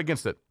 I'm not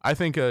against it. I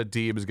think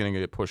Deeb is going to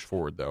get pushed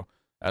forward, though,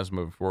 as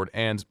moving forward,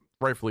 and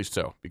rightfully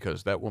so,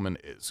 because that woman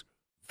is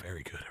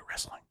very good at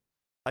wrestling.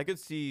 I could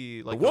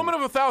see... the woman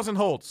of 1,000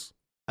 holds.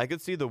 I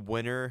could see the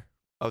winner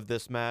of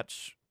this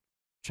match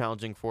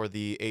challenging for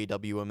the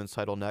AEW Women's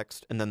title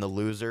next, and then the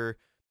loser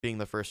being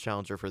the first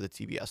challenger for the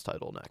TBS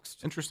title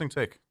next. Interesting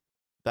take.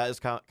 That is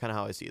kind of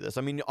how I see this.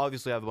 I mean,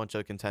 obviously, I have a bunch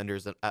of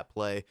contenders at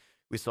play.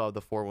 We still have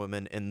the 4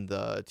 women in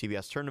the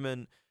TBS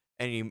tournament.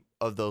 Any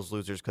of those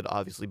losers could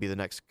obviously be the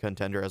next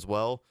contender as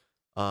well.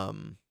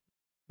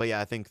 But yeah,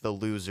 I think the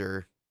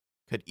loser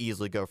could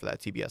easily go for that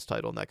TBS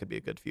title, and that could be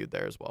a good feud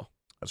there as well.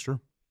 That's true.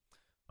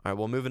 All right,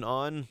 well, moving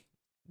on.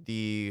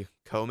 The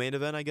co-main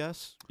event, I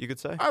guess you could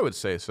say. I would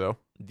say so.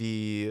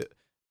 The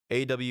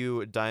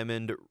AEW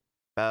Diamond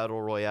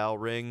Battle Royale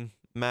ring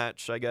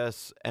match, I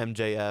guess.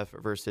 MJF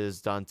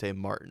versus Dante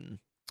Martin.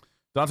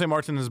 Dante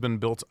Martin has been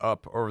built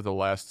up over the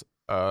last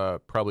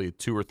probably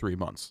 2 or 3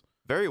 months.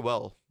 Very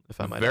well, if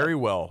I might add. Very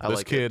well. This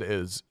like kid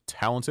is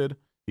talented.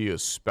 He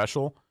is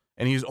special.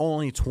 And he's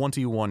only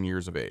 21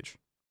 years of age.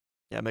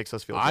 Yeah, it makes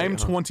us feel great, I'm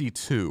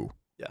 22.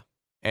 Yeah.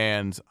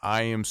 And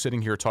I am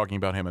sitting here talking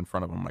about him in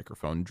front of a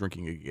microphone,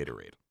 drinking a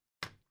Gatorade.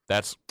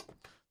 That's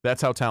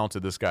how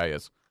talented this guy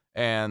is.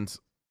 And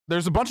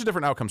there's a bunch of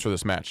different outcomes for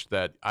this match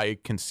that I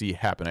can see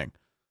happening.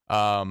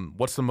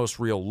 What's the most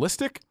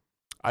realistic?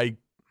 I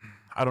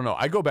don't know.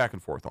 I go back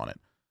and forth on it.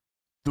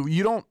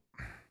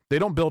 They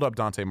don't build up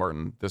Dante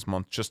Martin this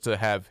month just to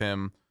have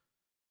him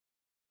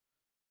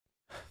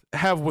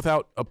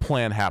without a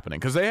plan happening,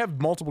 because they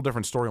have multiple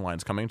different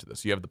storylines coming into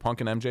this. You have the Punk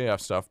and MJF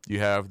stuff, you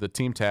have the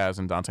Team Taz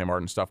and Dante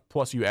Martin stuff,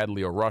 plus you add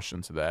Leo Rush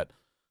into that,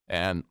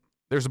 and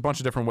there's a bunch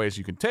of different ways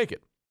you can take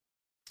it.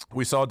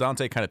 We saw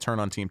Dante kind of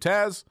turn on Team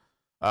Taz.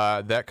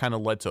 That kind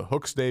of led to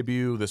Hook's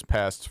debut this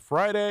past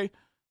Friday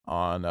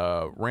on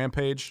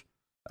Rampage,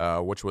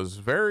 which was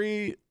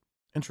very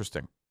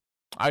interesting.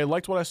 I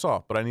liked what I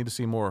saw, but I need to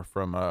see more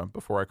from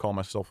before I call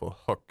myself a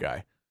Hook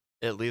guy.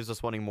 It leaves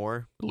us wanting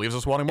more.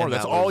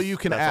 That's all you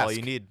can ask.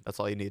 That's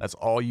all you need. That's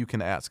all you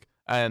can ask.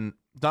 And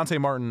Dante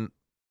Martin,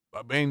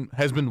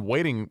 has been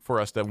waiting for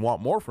us to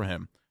want more from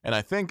him. And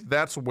I think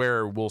that's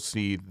where we'll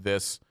see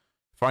this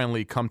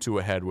finally come to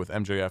a head with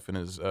MJF in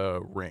his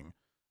ring.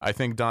 I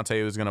think Dante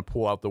is going to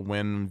pull out the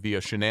win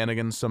via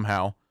shenanigans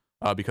somehow,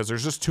 because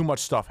there's just too much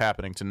stuff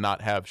happening to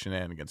not have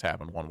shenanigans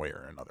happen one way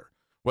or another.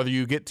 Whether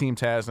you get Team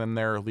Taz in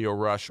there, Leo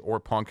Rush, or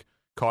Punk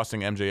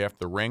costing MJF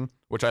the ring,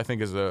 which I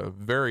think is a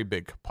very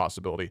big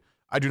possibility.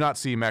 I do not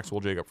see Maxwell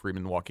Jacob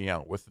Friedman walking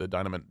out with the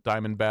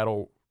Diamond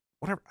Battle,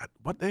 whatever.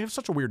 What, they have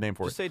such a weird name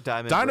for Just it.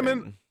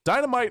 say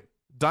Dynamite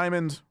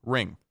Diamond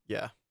Ring.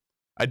 Yeah.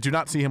 I do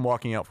not see him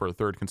walking out for a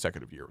 3rd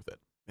consecutive year with it.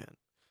 Man.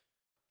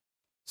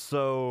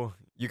 So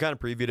you kind of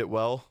previewed it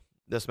well.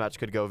 This match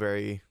could go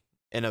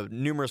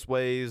numerous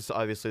ways.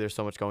 Obviously, there's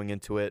so much going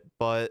into it,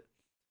 but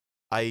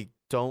I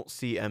don't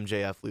see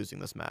MJF losing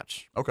this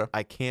match. Okay.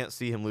 I can't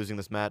see him losing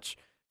this match.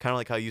 Kind of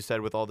like how you said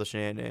with all the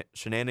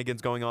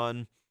shenanigans going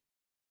on.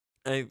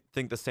 I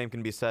think the same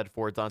can be said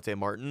for Dante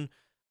Martin.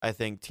 I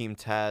think Team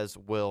Taz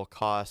will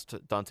cost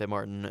Dante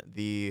Martin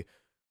the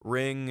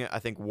ring. I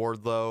think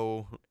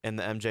Wardlow and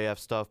the MJF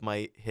stuff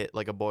might hit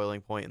like a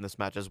boiling point in this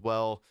match as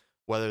well.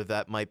 Whether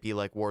that might be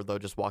like Wardlow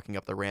just walking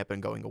up the ramp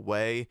and going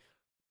away.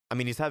 I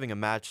mean, he's having a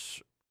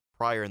match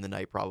prior in the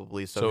night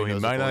probably. So he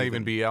might not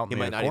even be out in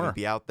the corner. He might not even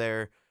be out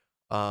there.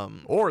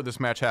 Or this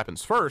match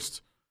happens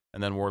first,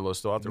 and then Wardlow's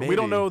still out there. Maybe. We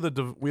don't know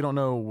we don't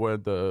know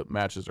what the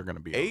matches are going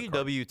to be.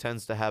 AEW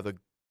tends to have a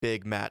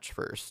big match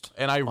first,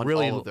 and I on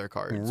really all of their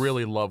cards.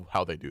 really love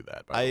how they do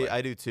that. By the way.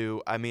 I do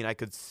too. I mean, I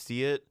could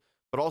see it,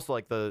 but also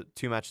like the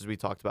 2 matches we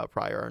talked about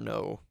prior are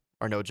no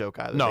joke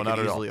either. No, They not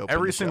could at all. easily open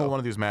Every the single show. one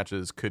of these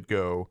matches could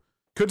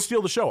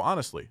steal the show.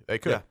 Honestly, they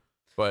could. Yeah.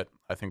 But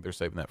I think they're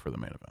saving that for the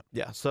main event.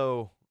 Yeah.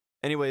 So,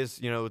 anyways,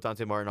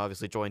 Dante Martin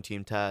obviously joined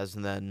Team Taz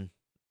and then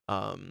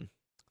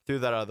threw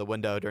that out of the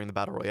window during the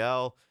Battle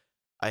Royale.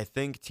 I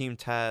think Team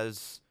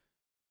Taz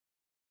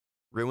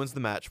ruins the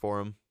match for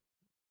him,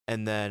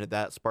 and then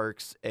that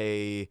sparks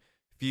a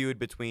feud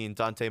between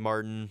Dante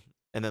Martin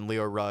and then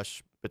Leo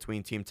Rush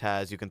between Team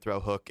Taz. You can throw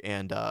Hook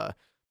and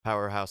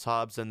Powerhouse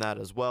Hobbs in that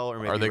as well. Or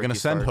maybe Are they going to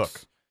send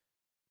Hook?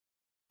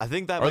 I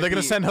think that. Are they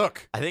going to send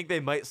Hook? I think they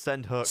might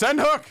send Hook. Send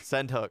Hook.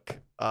 Send Hook.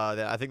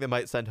 I think they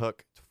might send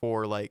Hook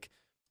for like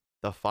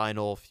the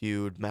final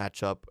feud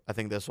matchup. I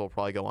think this will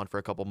probably go on for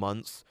a couple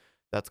months.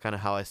 That's kind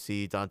of how I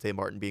see Dante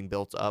Martin being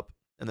built up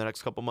in the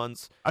next couple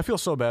months. I feel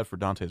so bad for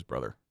Dante's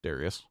brother,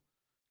 Darius.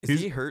 Is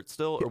he hurt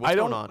still, or what's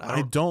going on?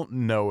 I don't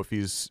know if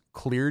he's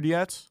cleared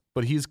yet,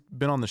 but he's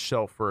been on the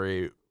shelf for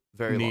a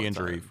Very knee long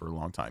injury time. for a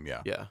long time.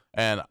 Yeah. Yeah.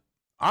 And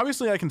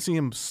obviously, I can see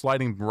him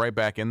sliding right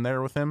back in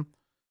there with him.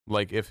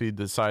 Like if he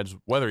decides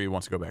whether he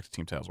wants to go back to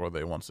Team Taz or whether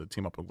he wants to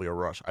team up with Leo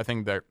Rush. I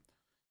think they're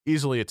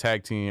easily a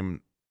tag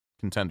team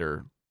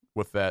contender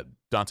with that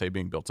Dante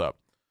being built up.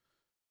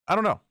 I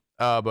don't know,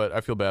 but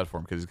I feel bad for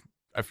him because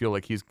I feel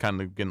like he's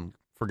kind of getting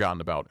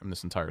forgotten about in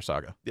this entire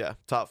saga. Yeah.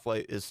 Top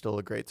Flight is still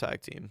a great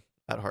tag team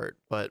at heart.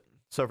 But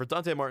so for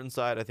Dante Martin's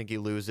side, I think he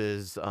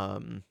loses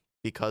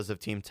because of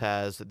Team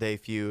Taz. They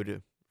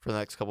feud for the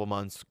next couple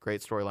months.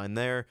 Great storyline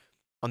there.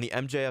 On the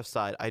MJF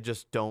side, I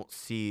just don't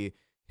see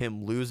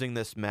him losing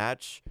this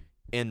match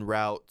en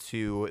route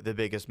to the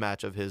biggest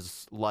match of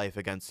his life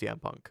against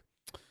CM Punk.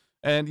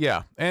 And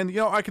yeah, and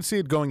I could see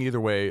it going either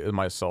way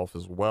myself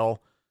as well.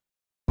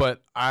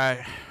 But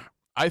I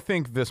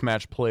think this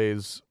match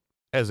plays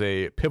as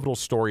a pivotal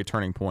story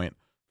turning point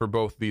for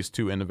both these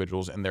two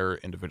individuals and their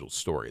individual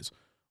stories.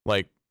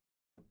 Like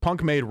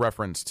Punk made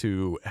reference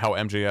to how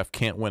MJF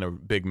can't win a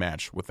big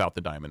match without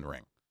the diamond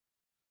ring.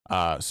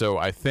 So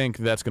I think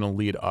that's going to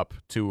lead up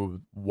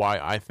to why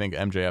I think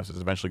MJF is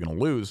eventually going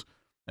to lose.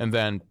 And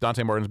then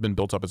Dante Martin's been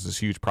built up as this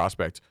huge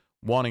prospect,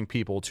 wanting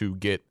people to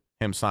get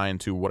him signed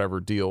to whatever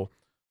deal,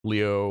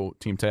 Leo,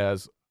 Team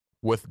Taz,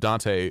 with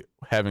Dante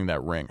having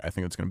that ring. I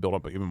think it's going to build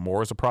up even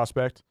more as a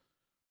prospect.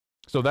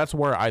 So that's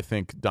where I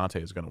think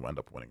Dante is going to end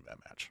up winning that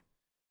match.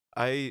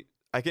 I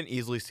can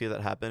easily see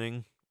that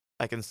happening.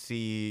 I can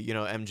see,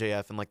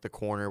 MJF in like the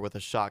corner with a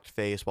shocked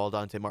face while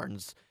Dante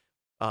Martin's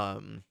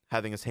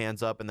having his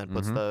hands up and then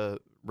puts the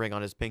ring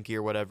on his pinky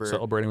or whatever.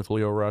 Celebrating with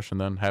Leo Rush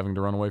and then having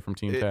to run away from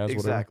Team Taz.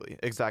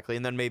 Exactly.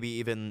 And then maybe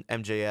even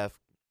MJF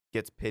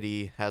gets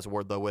pity, has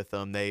Wardlow with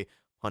them. They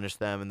punish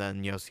them, and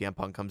then CM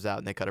Punk comes out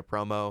and they cut a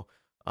promo.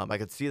 I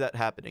could see that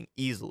happening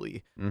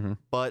easily,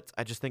 but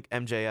I just think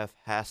MJF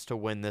has to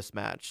win this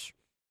match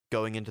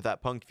going into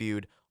that Punk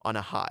feud on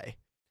a high.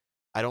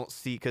 I don't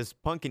see, because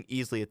Punk can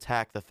easily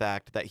attack the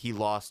fact that he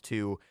lost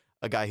to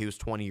a guy who's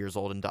 20 years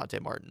old in Dante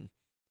Martin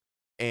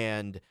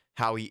and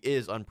how he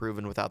is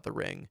unproven without the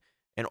ring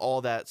and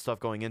all that stuff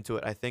going into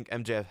it. I think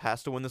MJF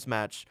has to win this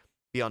match,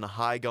 be on a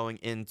high going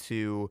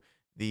into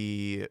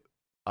the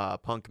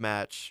Punk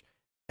match,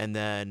 and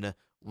then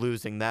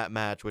losing that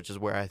match, which is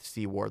where I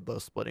see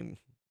Wardlow splitting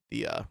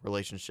the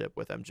relationship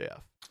with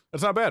MJF.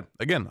 That's not bad.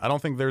 Again, I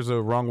don't think there's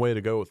a wrong way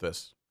to go with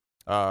this,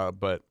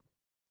 but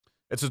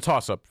it's a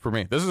toss-up for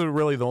me. This is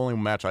really the only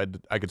match I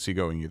could see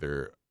going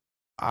either.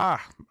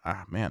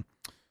 Man.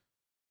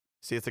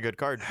 See, it's a good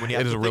card. When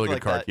It is a really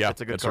good card. Yeah,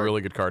 it's a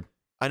really good card.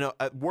 I know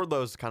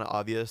Wardlow's kind of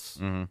obvious.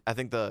 I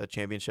think the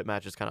championship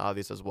match is kind of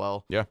obvious as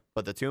well. Yeah.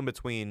 But the two in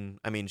between,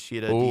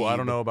 Shida. Oh, I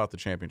don't know about the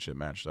championship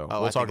match, though.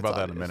 We'll talk about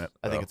that in a minute.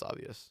 I think it's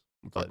obvious.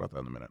 We'll talk about that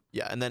in a minute.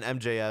 Yeah, and then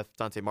MJF,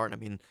 Dante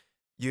Martin.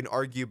 You can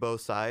argue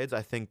both sides.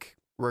 I think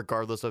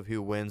regardless of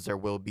who wins, there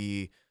will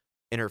be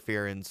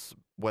interference,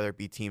 whether it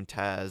be Team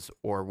Taz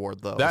or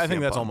Wardlow. I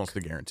think that's almost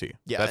a guarantee.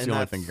 Yeah, that's the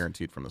only thing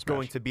guaranteed from this match.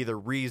 Going to be the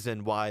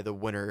reason why the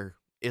winner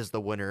is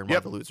the winner and why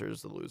the loser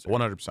is the loser.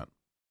 100%.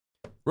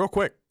 Real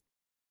quick,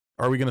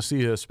 are we going to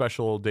see a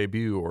special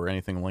debut or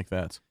anything like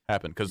that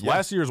happen? Because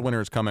last year's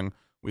winner is coming.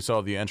 We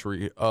saw the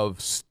entry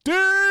of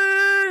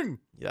Sting.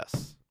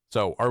 Yes.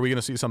 So are we going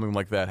to see something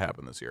like that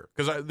happen this year?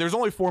 Because there's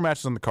only 4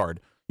 matches on the card.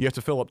 You have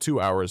to fill up 2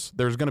 hours.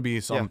 There's going to be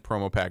some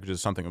promo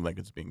packages, something like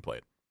it's being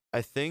played.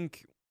 I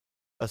think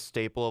a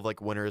staple of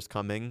like winner is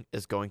coming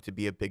is going to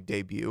be a big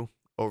debut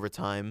over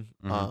time.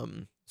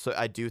 So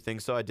I do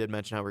think so. I did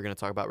mention how we're going to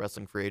talk about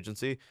wrestling free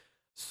agency.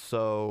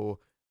 So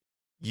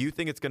you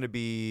think it's going to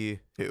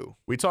be who?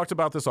 We talked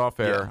about this off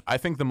air. Yeah. I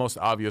think the most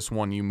obvious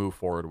one you move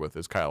forward with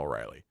is Kyle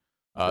O'Reilly.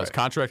 His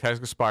contract has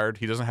expired.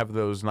 He doesn't have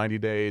those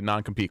 90-day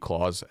non-compete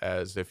clause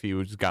as if he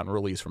was gotten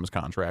released from his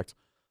contract.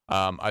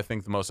 I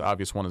think the most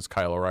obvious one is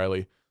Kyle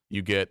O'Reilly.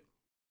 You get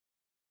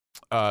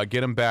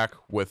him back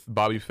with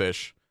Bobby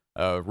Fish,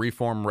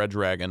 reform Red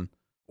Dragon,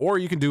 or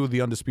you can do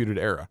the Undisputed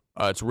Era.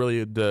 It's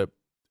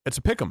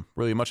a pick'em,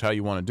 really much how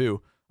you want to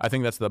do. I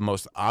think that's the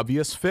most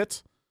obvious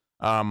fit.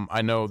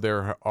 I know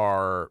there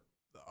are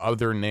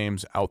other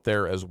names out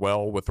there as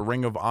well with the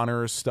Ring of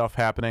Honor stuff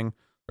happening.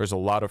 There's a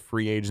lot of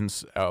free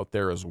agents out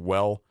there as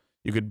well.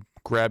 You could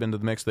grab into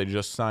the mix. They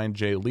just signed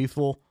Jay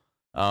Lethal.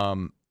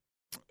 And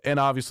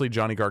obviously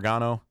Johnny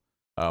Gargano,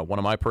 one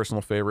of my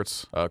personal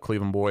favorites,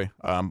 Cleveland boy.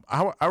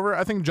 However,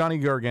 I think Johnny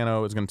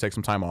Gargano is going to take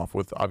some time off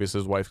with obviously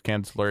his wife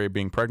Candice LeRae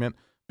being pregnant,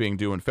 being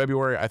due in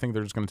February. I think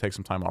they're just going to take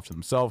some time off to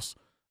themselves,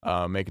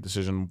 make a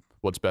decision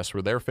what's best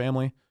for their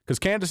family, because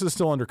Candice is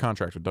still under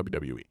contract with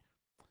WWE.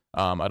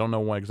 I don't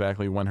know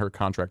exactly when her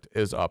contract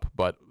is up,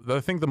 but I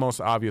think the most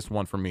obvious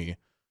one for me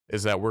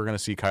is that we're going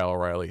to see Kyle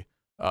O'Reilly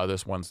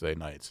this Wednesday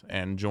night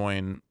and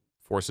join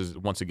forces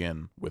once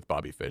again with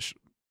Bobby Fish.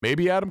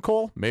 Maybe Adam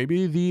Cole,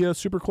 maybe the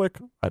Super Click.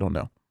 I don't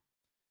know.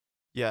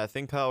 Yeah, I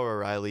think Kyle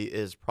O'Reilly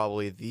is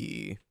probably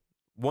the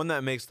one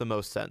that makes the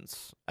most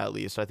sense, at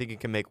least. I think it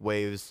can make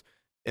waves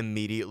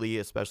immediately,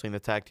 especially in the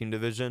tag team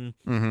division.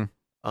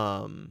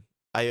 Mm-hmm.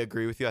 I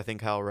agree with you. I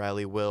think Kyle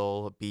O'Reilly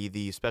will be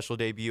the special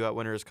debut at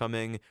Winter is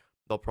Coming.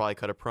 They'll probably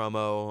cut a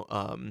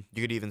promo.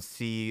 You could even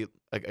see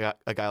a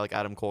guy like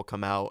Adam Cole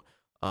come out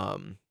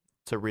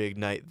to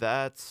reignite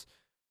that.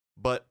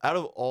 But out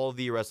of all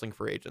the wrestling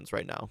free agents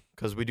right now,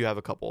 because we do have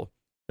a couple.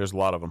 There's a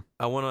lot of them.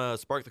 I want to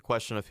spark the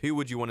question of who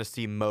would you want to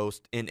see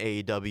most in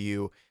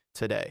AEW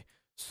today?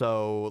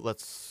 So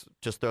let's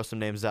just throw some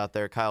names out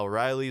there. Kyle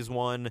O'Reilly's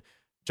one.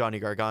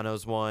 Johnny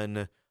Gargano's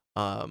one.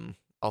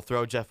 I'll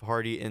throw Jeff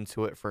Hardy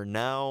into it for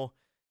now.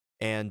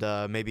 And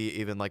maybe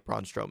even like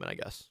Braun Strowman, I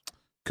guess.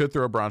 Could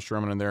throw Braun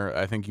Strowman in there.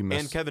 I think you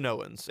missed. And Kevin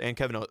Owens.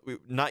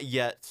 Not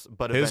yet,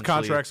 but his eventually.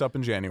 contract's up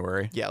in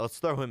January. Yeah, let's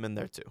throw him in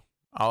there too.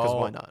 Because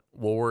why not?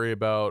 We'll worry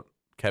about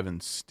Kevin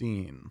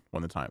Steen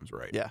when the time's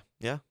right.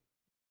 Yeah.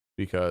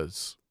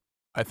 Because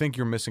I think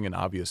you're missing an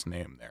obvious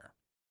name there.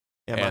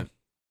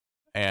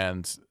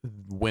 And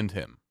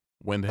Windham.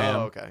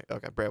 Oh, okay.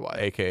 Bray Wyatt.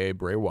 A.K.A.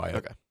 Bray Wyatt.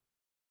 Okay.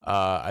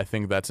 I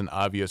think that's an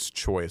obvious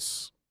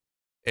choice.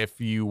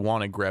 If you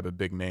want to grab a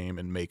big name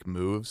and make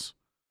moves,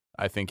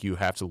 I think you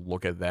have to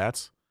look at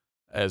that.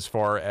 As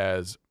far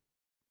as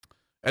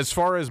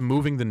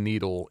moving the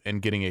needle and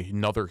getting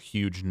another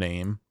huge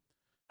name,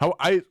 how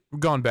I've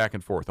gone back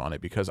and forth on it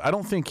because I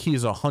don't think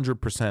he's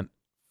 100%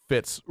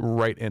 fits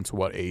right into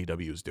what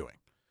AEW is doing.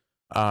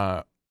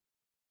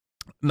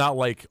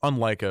 Unlike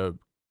a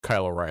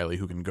Kyle O'Reilly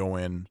who can go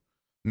in,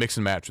 mix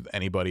and match with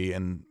anybody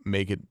and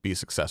make it be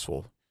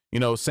successful.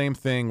 Same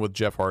thing with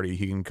Jeff Hardy.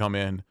 He can come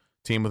in,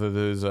 team with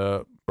his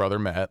brother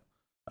Matt,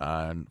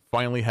 and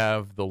finally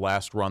have the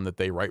last run that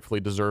they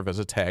rightfully deserve as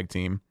a tag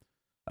team,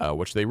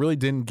 which they really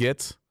didn't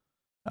get.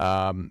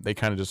 They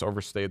kind of just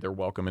overstayed their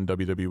welcome in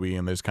WWE,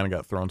 and they just kind of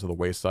got thrown to the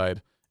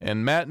wayside.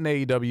 And Matt in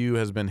AEW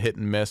has been hit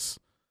and miss.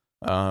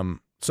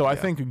 I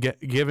think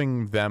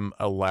giving them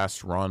a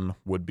last run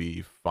would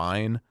be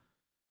fine.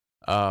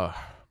 But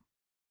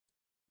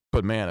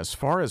man, as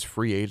far as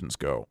free agents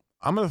go,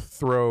 I'm going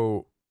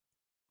to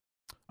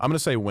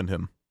say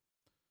Windham.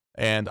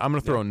 And I'm going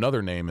to throw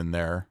another name in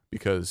there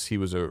because he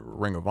was a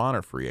Ring of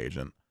Honor free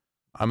agent.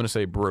 I'm going to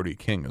say Brody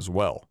King as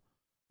well.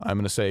 I'm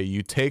going to say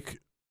you take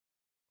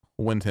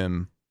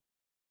Windham,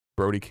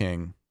 Brody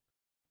King.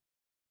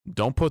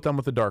 Don't put them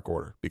with the Dark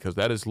Order because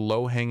that is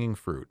low-hanging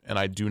fruit, and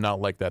I do not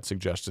like that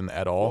suggestion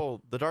at all.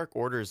 Well, the Dark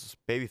Order's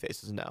baby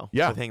faces now.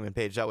 Yeah. With Hangman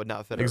Page, that would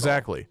not fit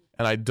exactly.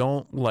 And I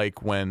don't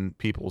like when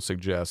people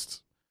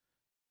suggest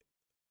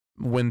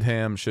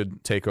Windham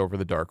should take over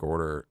the Dark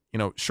Order.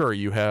 Sure,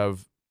 you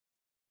have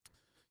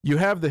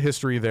the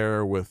history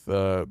there with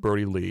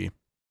Brody Lee.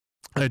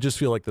 And I just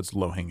feel like that's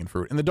low-hanging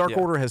fruit. And the Dark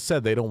Order has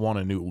said they don't want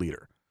a new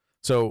leader.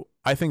 So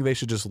I think they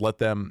should just let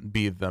them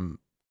be them,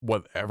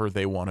 whatever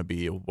they want to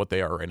be, what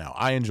they are right now.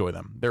 I enjoy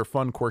them. They're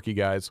fun, quirky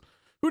guys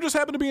who just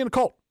happen to be in a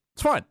cult.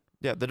 It's fine.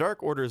 Yeah, the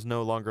Dark Order is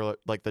no longer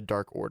like the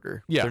Dark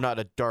Order. Yeah. They're not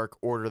a Dark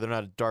Order. They're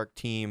not a dark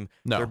team.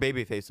 No. They're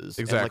baby faces.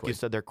 Exactly. And like you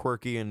said, they're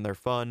quirky and they're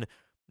fun.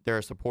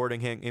 They're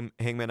supporting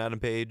Hangman Adam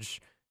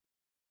Page.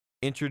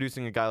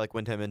 Introducing a guy like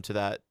Windham into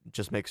that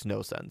just makes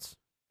no sense.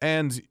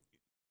 And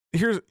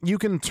you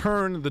can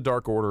turn the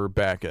Dark Order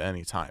back at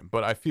any time,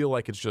 but I feel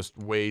like it's just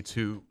way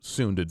too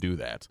soon to do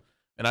that.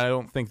 And I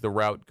don't think the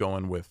route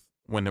going with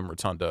Wyndham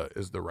Rotunda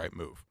is the right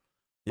move.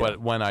 Yeah.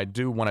 But when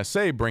I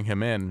say bring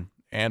him in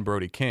and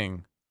Brody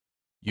King,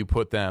 you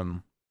put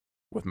them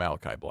with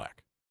Malachi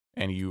Black.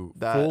 And you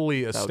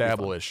fully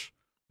establish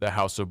the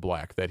House of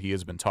Black that he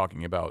has been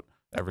talking about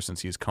ever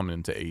since he's come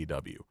into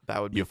AEW.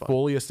 That would be fun. You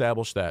fully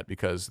establish that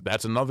because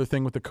that's another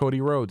thing with the Cody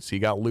Rhodes. He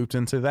got looped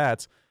into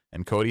that,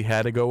 and Cody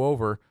had to go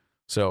over.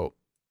 So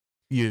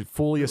you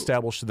fully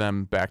establish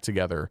them back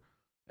together,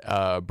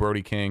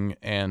 Brody King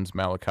and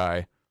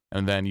Malachi,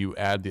 and then you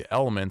add the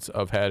elements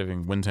of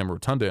having Windham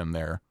Rotunda in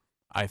there.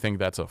 I think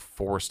that's a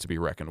force to be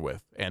reckoned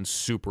with and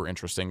super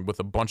interesting with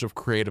a bunch of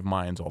creative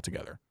minds all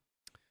together.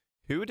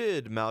 Who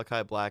did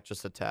Malachi Black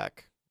just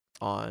attack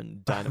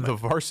on Dynamite? The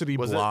Varsity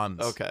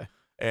Blondes. Okay.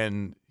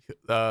 And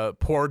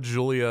poor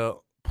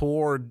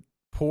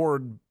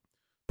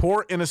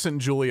Poor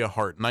innocent Julia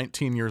Hart,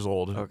 19 years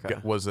old, Okay.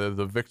 was the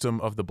victim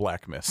of the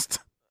Black Mist.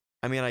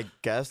 I mean, I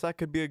guess that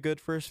could be a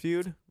good first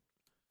feud.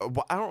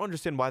 I don't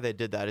understand why they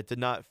did that. It did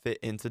not fit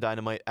into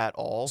Dynamite at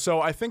all. So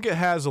I think it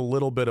has a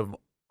little bit of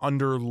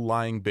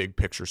underlying big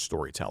picture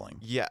storytelling.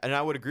 Yeah, and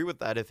I would agree with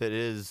that if it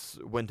is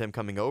Wyndham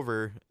coming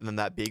over and then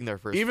that being their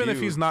first Even feud.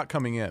 if he's not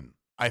coming in,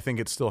 I think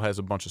it still has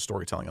a bunch of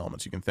storytelling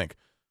elements you can think.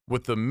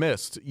 With the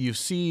Mist, you've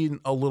seen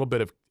a little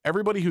bit of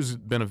everybody who's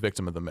been a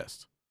victim of the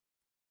Mist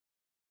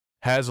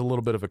has a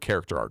little bit of a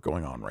character arc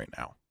going on right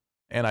now.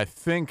 And I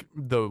think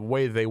the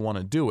way they want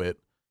to do it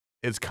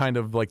is kind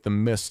of like the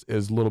Mist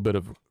is a little bit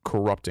of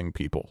corrupting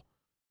people.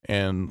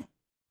 And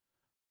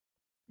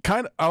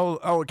kind of,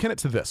 I'll akin it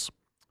to this.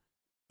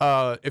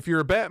 If you're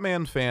a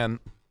Batman fan,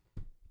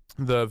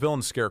 the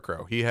villain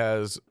Scarecrow, he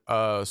has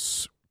a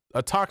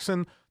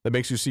toxin that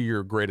makes you see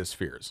your greatest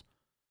fears.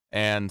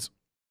 And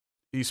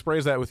he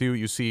sprays that with you.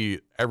 You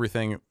see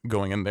everything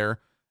going in there,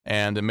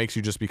 and it makes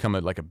you just become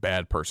like a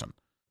bad person.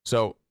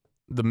 So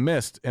the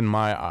Mist, in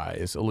my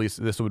eyes, at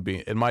least this would be,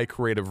 in my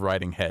creative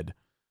writing head,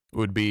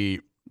 would be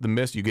the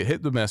Mist. You get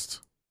hit the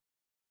Mist,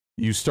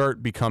 you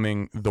start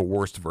becoming the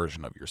worst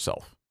version of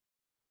yourself.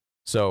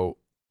 So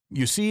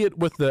you see it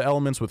with the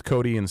elements with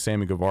Cody and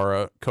Sammy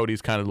Guevara.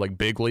 Cody's kind of like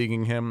big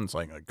leaguing him. It's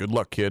like, good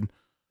luck, kid.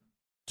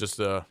 Just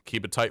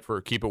keep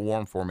it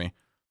warm for me.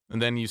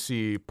 And then you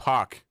see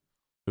Pac,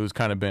 who's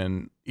kind of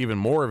been even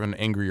more of an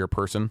angrier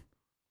person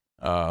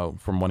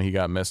from when he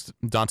got missed.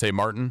 Dante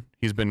Martin,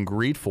 he's been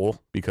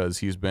greedful because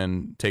he's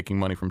been taking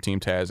money from Team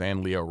Taz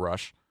and Leo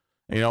Rush.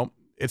 You know,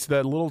 it's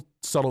that little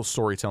subtle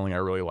storytelling I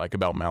really like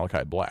about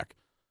Malachi Black.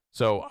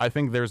 So I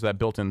think there's that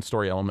built-in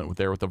story element with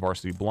the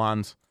Varsity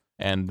Blondes,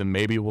 and then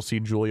maybe we'll see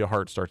Julia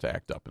Hart start to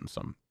act up in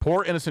some.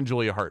 Poor innocent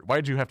Julia Hart. Why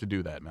did you have to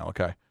do that,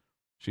 Malachi?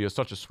 She is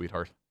such a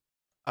sweetheart.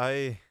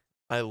 I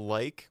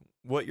like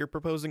what you're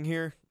proposing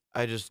here.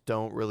 I just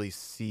don't really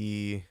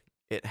see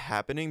it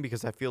happening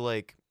because I feel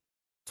like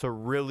to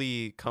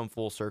really come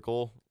full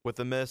circle with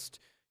the Mist,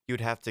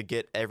 you'd have to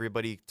get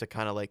everybody to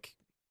kind of like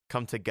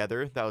come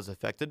together that was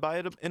affected by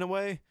it in a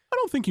way. I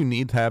don't think you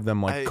need to have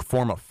them like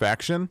form a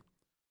faction,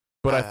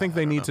 but I think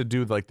they need to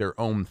do like their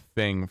own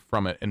thing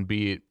from it and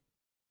be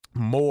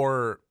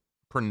more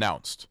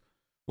pronounced.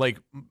 Like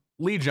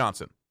Lee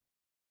Johnson,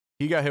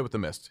 he got hit with the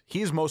Mist.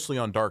 He's mostly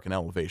on Dark and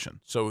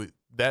Elevation, so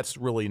that's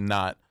really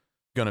not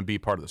going to be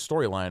part of the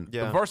storyline.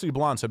 Yeah. The Varsity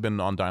Blondes have been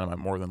on Dynamite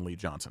more than Lee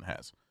Johnson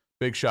has.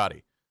 Big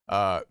Shotty.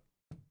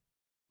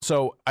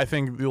 So I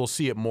think you'll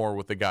see it more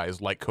with the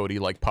guys like Cody,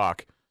 like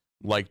Pac,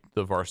 like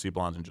the Varsity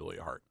Blondes and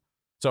Julia Hart.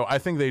 So I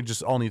think they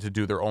just all need to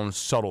do their own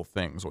subtle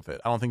things with it.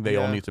 I don't think they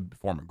all need to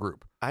form a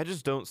group. I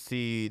just don't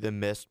see the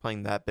Mist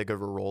playing that big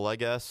of a role, I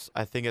guess.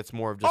 I think it's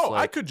more of just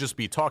I could just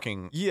be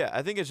talking. Yeah,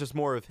 I think it's just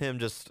more of him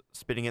just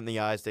spitting it in the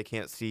eyes. They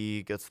can't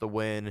see, gets the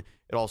win.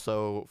 It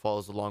also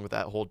follows along with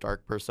that whole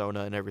dark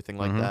persona and everything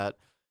like that.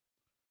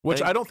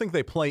 Which I don't think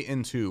they play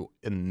into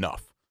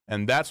enough.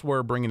 And that's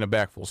where bringing it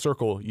back full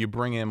circle, you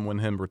bring in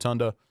Wyndham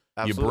Rotunda,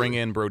 you bring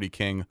in Brody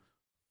King,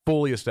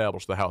 fully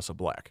establish the House of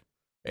Black.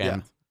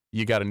 And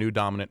you got a new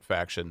dominant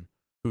faction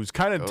who's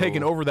kind of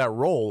taken over that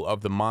role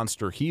of the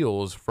monster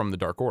heels from the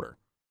Dark Order.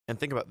 And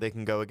think about, they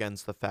can go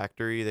against the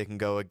Factory, they can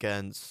go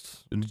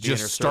against the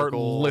just Inner start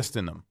Circle,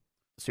 listing them.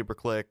 Super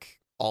Click,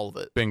 all of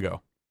it.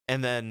 Bingo.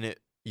 And then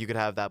you could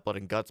have that blood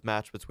and guts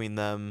match between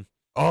them.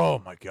 Oh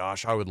my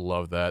gosh, I would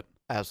love that.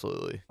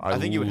 Absolutely. I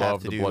think you would have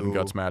love to the do blood and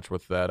guts match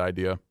with that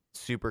idea.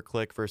 Super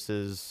Click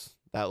versus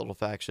that little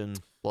faction,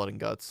 blood and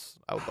guts.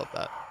 I would love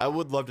that. I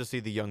would love to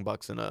see the Young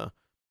Bucks in a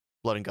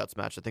blood and guts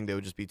match. I think they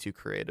would just be too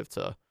creative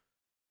to.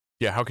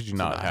 Yeah, how could you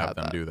not have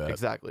them do that?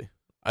 Exactly.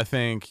 I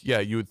think,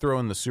 you would throw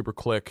in the Super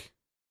Click.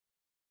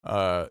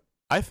 I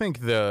think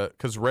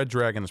because Red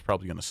Dragon is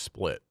probably going to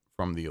split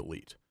from the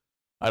Elite.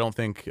 I don't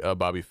think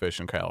Bobby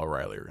Fish and Kyle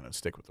O'Reilly are going to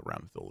stick with the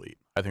round with the Elite.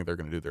 I think they're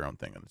going to do their own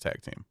thing in the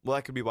tag team. Well,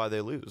 that could be why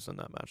they lose in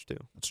that match too.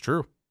 That's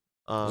true.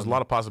 There's a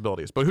lot of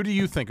possibilities. But who do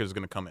you think is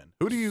going to come in?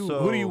 Who do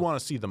you want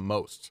to see the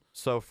most?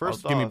 So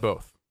first off, give me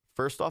both.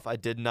 First off, I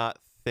did not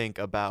think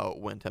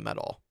about Wyndham at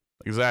all.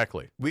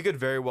 Exactly. We could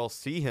very well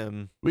see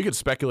him. We could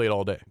speculate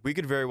all day. We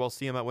could very well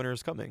see him at Winter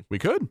is Coming. We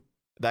could.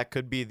 That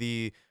could be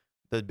the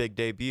big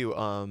debut.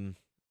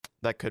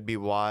 That could be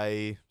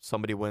why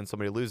somebody wins,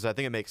 somebody loses. I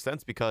think it makes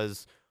sense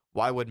because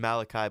why would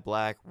Malachi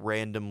Black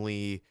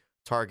randomly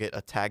target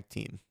a tag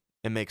team?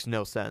 It makes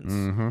no sense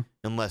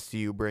unless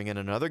you bring in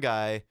another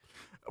guy.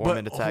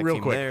 But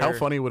real quick, how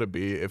funny would it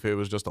be if it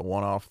was just a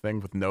one-off thing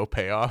with no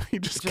payoff? He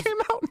just came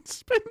out and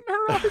spit in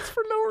her eyes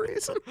for no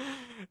reason.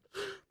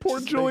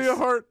 Poor Julia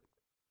Hart.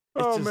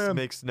 Oh, it just man.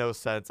 makes no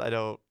sense. I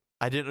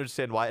didn't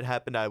understand why it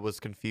happened. I was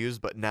confused,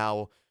 but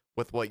now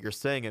with what you're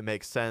saying, it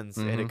makes sense,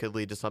 and it could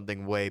lead to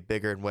something way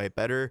bigger and way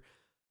better.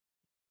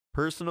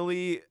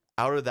 Personally,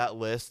 out of that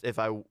list, if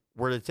I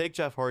were to take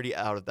Jeff Hardy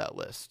out of that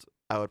list,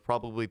 I would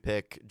probably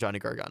pick Johnny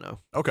Gargano.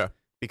 Okay.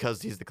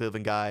 Because he's the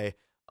Cleveland guy.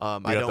 You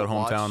got that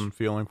hometown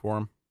feeling for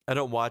him? I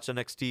don't watch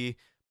NXT,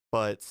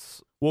 but...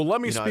 Well,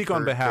 let me speak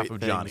on behalf of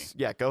Johnny.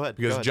 Yeah, go ahead.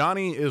 Because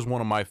Johnny is one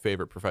of my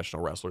favorite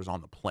professional wrestlers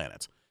on the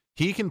planet.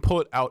 He can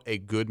put out a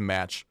good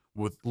match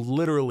with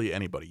literally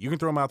anybody. You can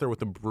throw him out there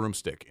with a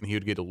broomstick, and he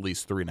would get at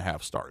least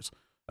 3.5 stars.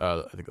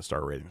 I think the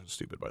star rating is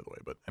stupid, by the way.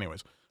 But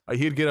anyways,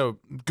 he'd get a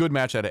good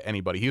match out of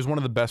anybody. He's one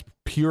of the best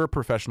pure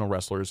professional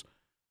wrestlers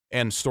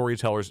and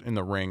storytellers in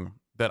the ring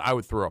that I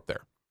would throw up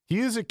there. He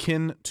is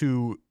akin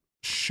to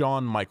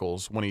Shawn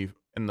Michaels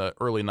in the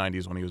early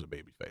 90s when he was a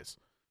babyface.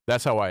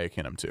 That's how I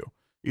akin him to.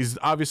 He's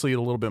obviously a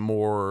little bit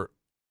more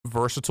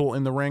versatile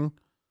in the ring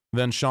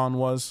than Shawn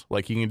was.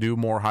 Like, he can do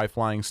more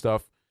high-flying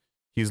stuff.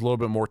 He's a little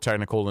bit more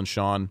technical than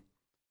Shawn.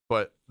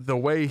 But the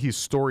way he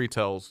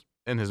storytells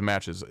in his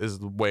matches is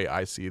the way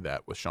I see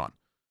that with Shawn.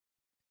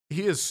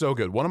 He is so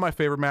good. One of my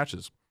favorite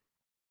matches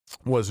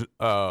was,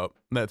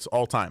 that's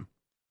all-time,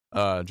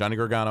 Johnny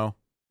Gargano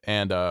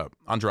and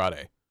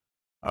Andrade,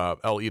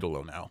 El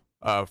Idolo now,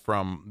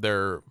 from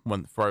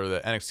for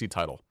the NXT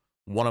title.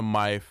 One of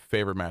my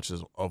favorite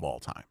matches of all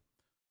time.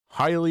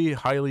 Highly,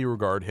 highly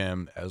regard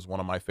him as one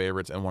of my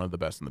favorites and one of the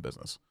best in the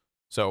business.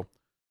 So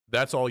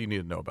that's all you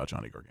need to know about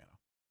Johnny Gargano.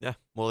 Yeah,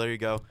 well, there you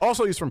go.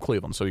 Also, he's from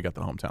Cleveland, so you got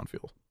the hometown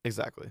feel.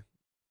 Exactly.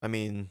 I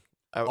mean,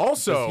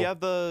 also, does he have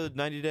the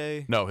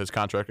 90-day? No, his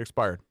contract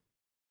expired.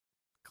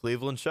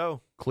 Cleveland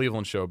show,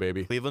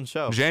 baby. Cleveland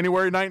show.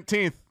 January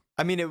 19th.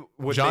 I mean, it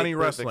would Johnny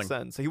make perfect Wrestling.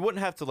 sense. He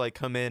wouldn't have to like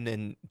come in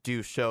and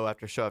do show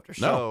after show after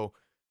show,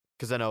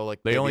 because I know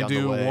like they Baby only on the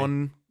do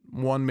Way.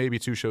 one, maybe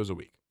 2 shows a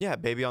week. Yeah,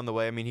 Baby on the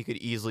Way. I mean, he could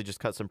easily just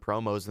cut some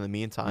promos in the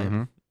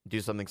meantime, do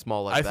something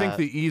small like that. I think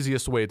the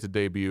easiest way to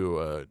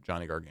debut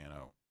Johnny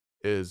Gargano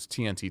is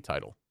TNT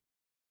title.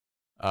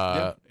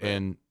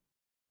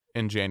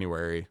 In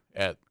January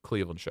at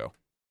Cleveland show.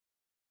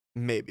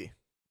 Maybe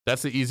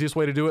That's the easiest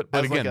way to do it. But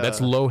As again, like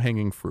that's low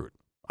hanging fruit.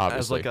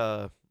 Obviously, as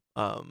like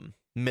a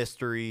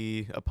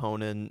mystery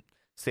opponent.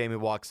 Sammy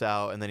walks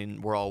out, and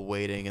then we're all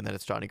waiting, and then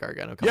it's Johnny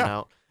Gargano coming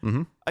out.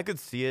 Mm-hmm. I could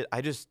see it.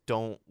 I just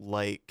don't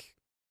like.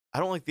 I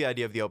don't like the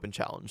idea of the open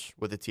challenge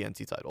with the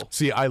TNT title.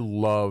 See, I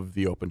love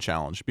the open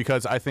challenge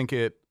because I think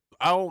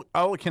I'll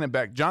akin it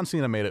back. John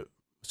Cena made it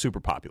super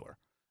popular.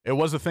 It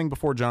was a thing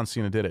before John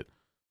Cena did it,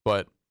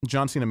 but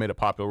John Cena made it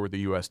popular with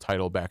the U.S.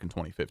 title back in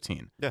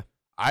 2015. Yeah.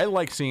 I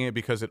like seeing it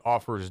because it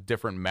offers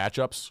different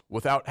matchups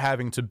without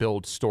having to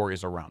build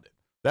stories around it.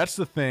 That's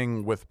the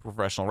thing with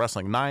professional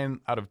wrestling. 9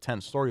 out of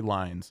 10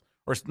 storylines,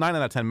 or 9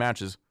 out of 10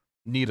 matches,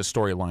 need a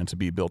storyline to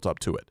be built up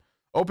to it.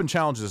 Open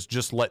challenges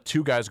just let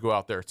 2 guys go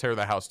out there, tear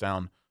the house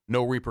down,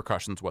 no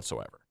repercussions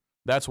whatsoever.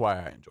 That's why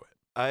I enjoy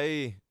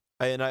it.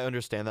 I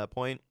understand that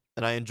point,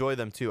 and I enjoy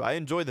them too. I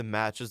enjoy the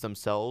matches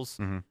themselves.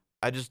 Mm-hmm.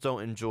 I just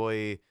don't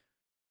enjoy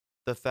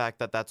the fact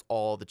that that's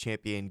all the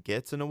champion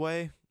gets in a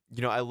way.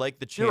 You know, I like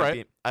the champion. You're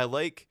right. I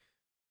like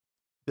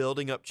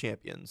building up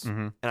champions,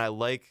 Mm-hmm. and I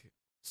like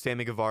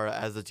Sammy Guevara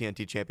as the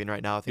TNT champion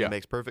right now. I think it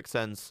makes perfect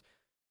sense.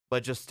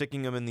 But just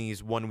sticking him in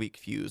these 1-week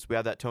feuds. We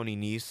had that Tony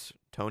Nese.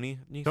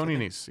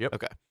 Yep.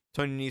 Okay.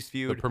 Tony Nese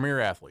feud. The premier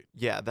athlete.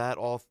 Yeah, that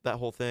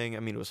whole thing. I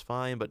mean, it was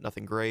fine, but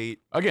nothing great.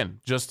 Again,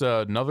 just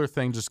another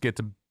thing. Just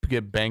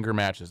get banger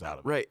matches out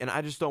of it. Right, and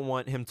I just don't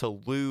want him to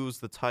lose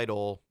the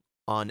title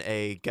on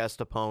a guest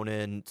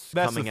opponent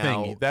That's coming the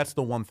thing. out. That's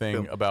the one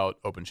thing about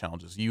open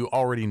challenges. You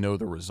already know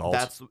the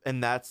results.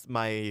 That's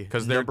my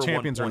because their number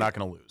champions one are point. not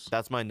going to lose.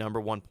 That's my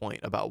number one point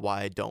about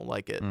why I don't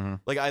like it. Mm-hmm.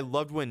 Like, I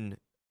loved when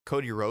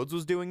Cody Rhodes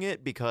was doing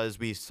it because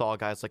we saw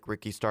guys like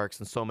Ricky Starks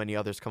and so many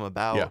others come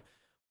about. Yeah.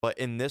 But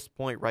in this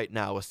point right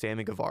now with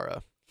Sammy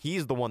Guevara,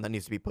 he's the one that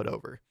needs to be put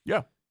over.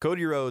 Yeah.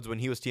 Cody Rhodes, when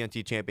he was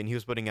TNT champion, he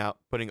was putting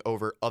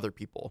over other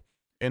people.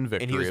 In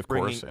victory, of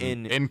course.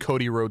 In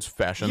Cody Rhodes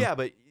fashion. Yeah,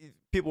 but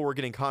people were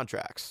getting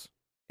contracts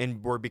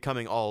and were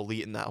becoming all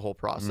elite in that whole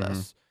process.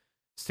 Mm-hmm.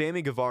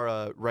 Sammy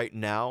Guevara right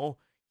now,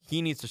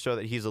 he needs to show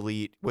that he's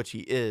elite, which he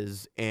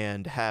is,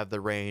 and have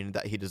the reign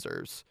that he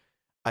deserves.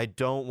 I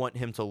don't want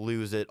him to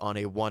lose it on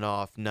a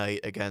one-off night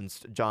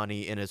against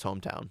Johnny in his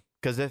hometown.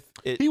 Because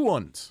he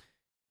won.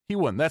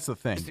 That's the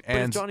thing. But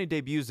if Johnny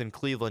debuts in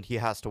Cleveland, he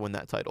has to win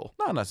that title.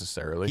 Not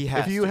necessarily.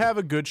 If you have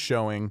a good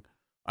showing,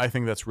 I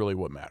think that's really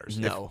what matters.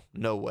 No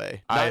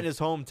way. Not in his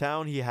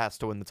hometown, he has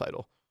to win the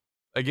title.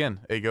 Again,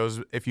 it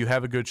goes, if you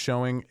have a good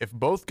showing, if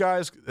both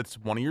guys, it's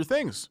one of your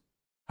things.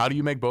 How do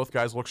you make both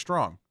guys look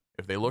strong?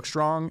 If they look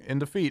strong in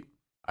defeat,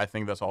 I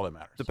think that's all that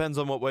matters. Depends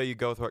on what way you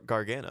go with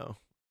Gargano.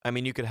 I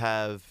mean, you could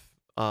have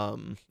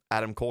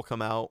Adam Cole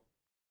come out,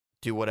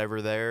 do whatever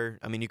there.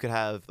 I mean, you could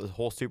have the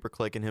whole Super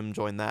Click and him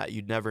join that.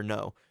 You'd never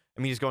know.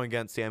 I mean, he's going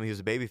against Sammy, who's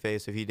a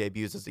babyface. If he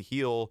debuts as a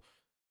heel,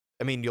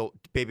 I mean, you'll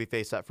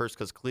babyface at first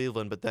because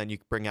Cleveland, but then you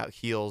bring out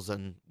heels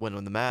and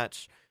win the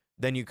match.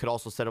 Then you could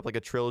also set up like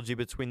a trilogy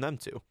between them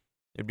two.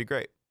 It'd be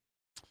great.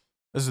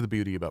 This is the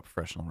beauty about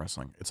professional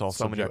wrestling. It's all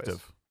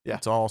subjective. Yeah.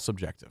 It's all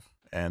subjective.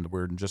 And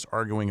we're just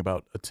arguing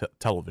about a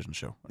television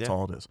show. That's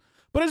all it is.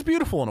 But it's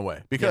beautiful in a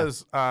way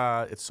because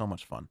it's so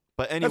much fun.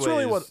 But anyways,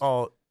 that's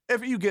really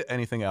if you get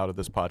anything out of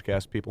this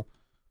podcast, people,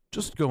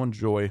 just go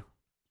enjoy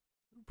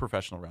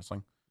professional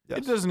wrestling. Yes.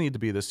 It doesn't need to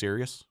be this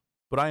serious,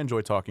 but I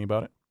enjoy talking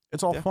about it.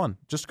 It's all fun.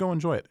 Just go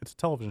enjoy it. It's a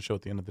television show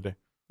at the end of the day.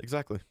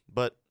 Exactly.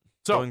 But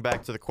so, going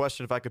back to the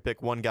question, if I could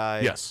pick one guy,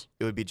 yes,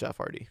 it would be Jeff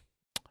Hardy.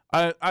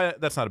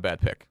 That's not a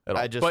bad pick at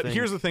all. But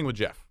here's the thing with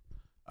Jeff.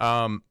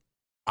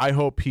 I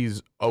hope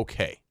he's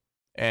okay,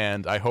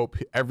 and I hope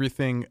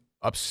everything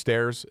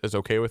upstairs is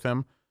okay with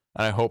him,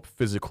 and I hope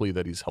physically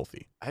that he's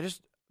healthy.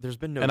 There's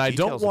been no. And I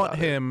don't want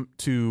about him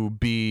to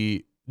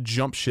be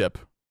jump ship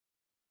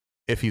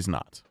if he's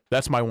not.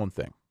 That's my one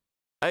thing.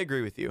 I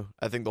agree with you.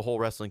 I think the whole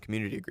wrestling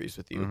community agrees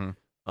with you.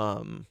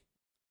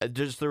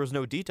 There was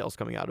no details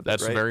coming out of it.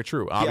 That's right? very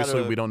true.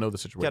 Obviously, we don't know the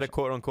situation. He had a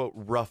quote unquote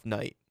rough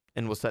night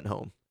and was sent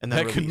home, and then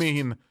that released. Could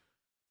mean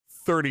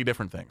 30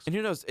 different things. And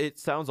who knows? It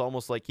sounds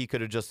almost like he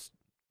could have just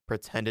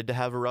pretended to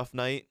have a rough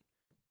night,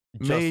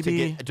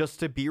 just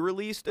to be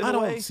released. I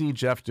don't see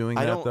Jeff doing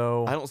that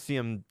though. I don't see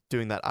him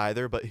doing that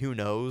either. But who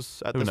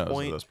knows at this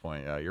point? At this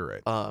point, yeah, you're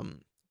right.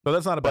 But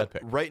that's not a bad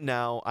pick. Right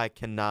now, I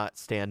cannot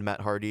stand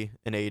Matt Hardy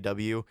in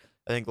AEW.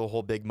 I think the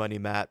whole big money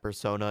Matt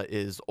persona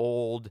is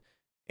old,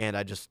 and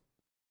I just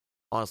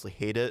honestly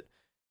hate it.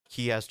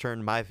 He has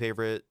turned my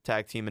favorite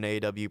tag team in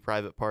AEW,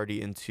 Private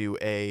Party, into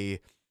a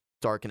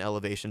Dark and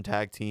Elevation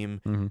tag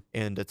team,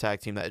 and a tag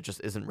team that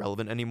just isn't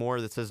relevant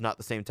anymore. This is not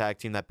the same tag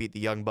team that beat the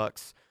Young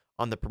Bucks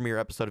on the premiere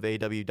episode of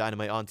AEW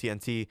Dynamite on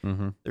TNT.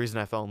 The reason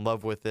I fell in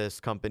love with this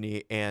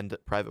company and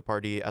Private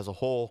Party as a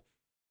whole,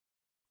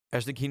 I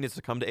just think he needs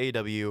to come to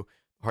AEW.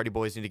 Hardy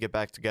Boys need to get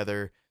back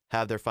together,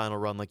 have their final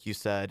run, like you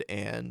said,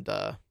 and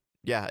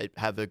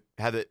have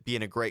it be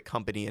in a great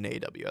company in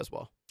AEW as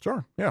well.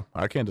 Sure, yeah,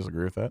 I can't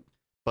disagree with that.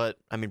 But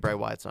I mean, Bray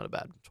Wyatt's not a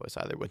bad choice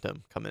either with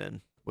him coming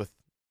in with.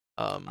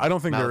 I don't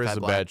think there is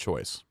a bad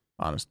choice,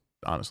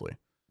 honestly.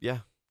 Yeah,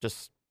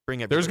 just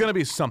bring it. There's going to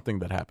be something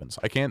that happens.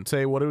 I can't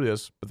say what it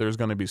is, but there's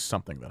going to be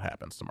something that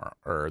happens tomorrow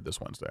or this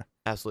Wednesday.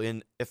 Absolutely,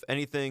 and if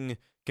anything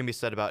can be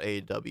said about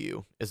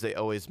AEW, is they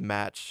always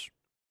match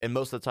and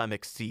most of the time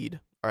exceed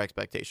our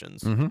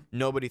expectations.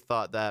 Nobody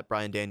thought that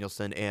Bryan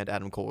Danielson and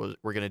Adam Cole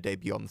were going to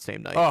debut on the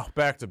same night. Oh,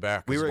 back to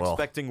back. We were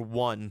expecting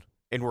one,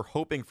 and we're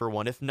hoping for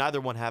one. If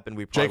neither one happened,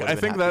 we probably. Jake, I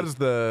think that is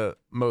the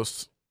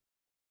most.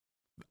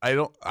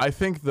 I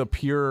think the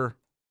pure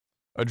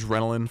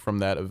adrenaline from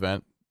that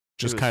event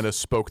just kind of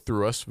spoke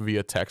through us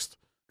via text,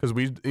 because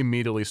we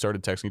immediately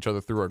started texting each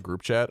other through our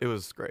group chat. It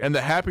was great, and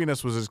the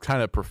happiness was just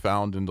kind of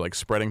profound and like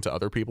spreading to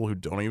other people who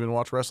don't even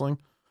watch wrestling.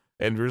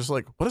 And we're just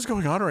like, what is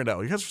going on right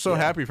now? You guys are so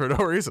happy for no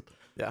reason.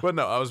 Yeah. But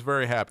no, I was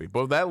very happy.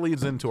 But that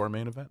leads into our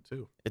main event,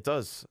 too. It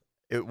does.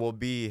 It will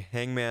be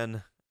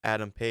Hangman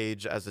Adam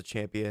Page as a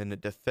champion,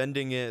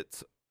 defending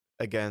it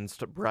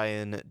against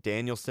Bryan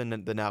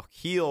Danielson, the now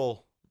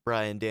heel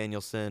Bryan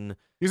Danielson.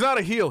 He's not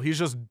a heel. He's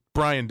just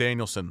Bryan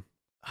Danielson.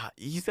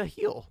 He's a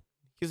heel.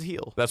 He's a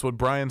heel. That's what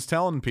Bryan's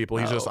telling people.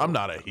 He's just, I'm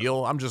not a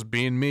heel. I'm just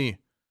being me.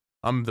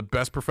 I'm the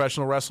best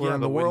professional wrestler in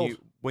the world.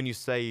 When you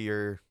say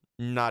you're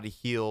not a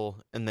heel,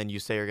 and then you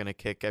say you're going to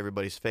kick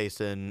everybody's face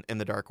in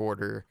the Dark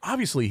Order.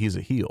 Obviously, he's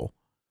a heel.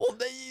 Well,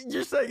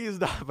 you're saying he's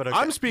not, but okay.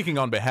 I'm speaking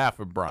on behalf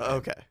of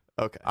Bryan.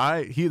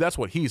 Okay. That's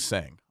what he's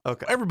saying.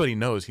 Okay. Everybody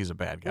knows he's a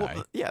bad guy.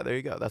 Well, yeah, there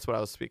you go. That's what I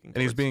was speaking towards.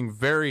 And he's being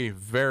very,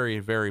 very,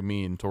 very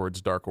mean towards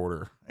Dark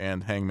Order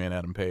and Hangman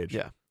Adam Page.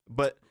 Yeah,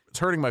 but it's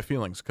hurting my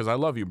feelings because I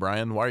love you,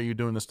 Bryan. Why are you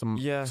doing this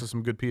to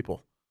some good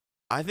people?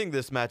 I think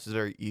this match is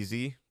very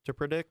easy to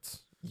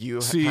predict.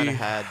 You kind of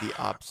had the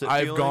opposite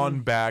I've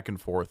gone back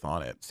and forth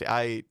on it. See,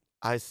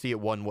 I see it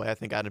one way. I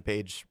think Adam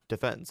Page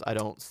defends. I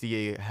don't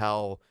see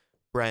how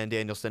Bryan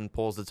Danielson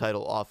pulls the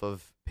title off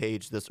of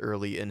Page this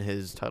early in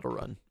his title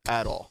run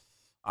at all.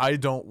 I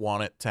don't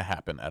want it to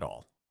happen at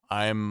all.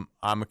 I'm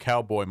a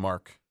cowboy,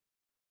 Mark.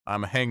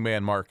 I'm a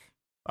Hangman, Mark.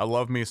 I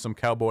love me some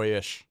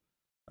cowboy-ish.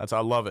 I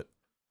love it.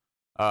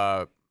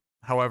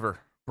 However,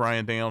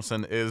 Bryan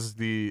Danielson is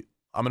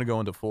I'm going to go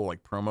into full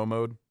like promo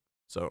mode.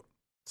 So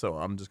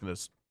I'm just going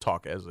to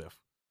talk as if.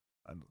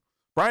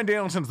 Bryan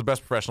Danielson's the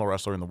best professional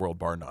wrestler in the world,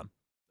 bar none.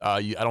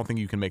 I don't think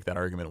you can make that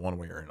argument one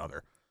way or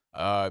another.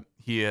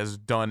 He has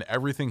done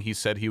everything he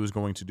said he was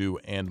going to do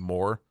and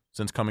more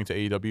since coming to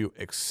AEW,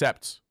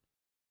 except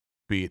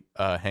beat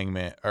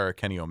Hangman or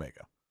Kenny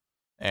Omega.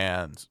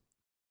 And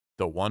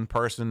the one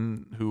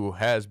person who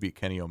has beat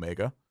Kenny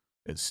Omega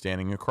is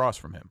standing across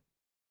from him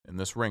in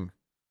this ring.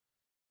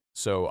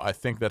 So I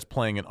think that's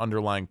playing an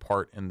underlying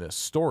part in this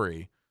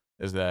story,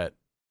 is that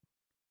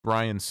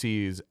Bryan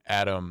sees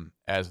Adam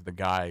as the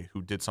guy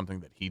who did something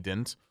that he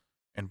didn't,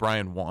 and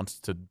Bryan wants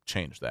to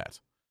change that.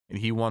 And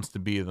he wants to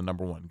be the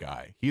number one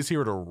guy. He's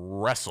here to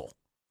wrestle,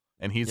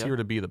 and he's here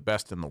to be the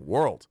best in the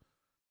world.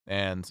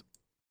 And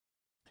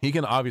he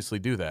can obviously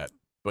do that,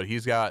 but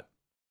he's got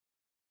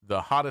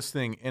the hottest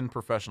thing in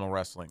professional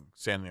wrestling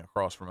standing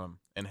across from him,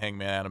 and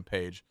Hangman Adam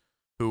Page,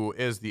 who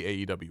is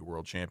the AEW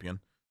World Champion,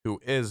 who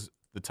is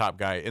the top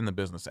guy in the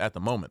business at the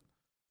moment.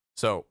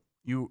 So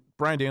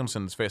Bryan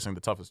Danielson is facing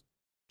the toughest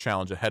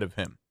challenge ahead of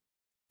him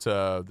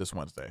to this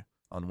Wednesday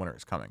on Winter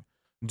is Coming.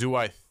 Do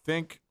I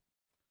think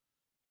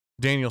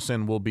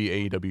Danielson will be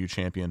AEW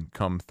champion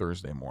come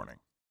Thursday morning?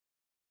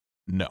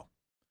 No.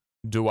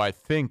 Do I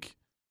think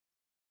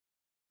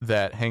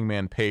that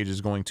Hangman Page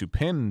is going to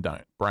pin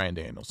Bryan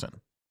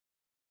Danielson?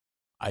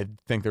 I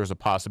think there's a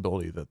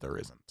possibility that there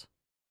isn't.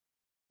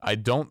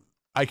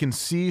 I can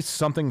see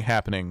something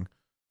happening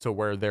to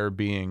where there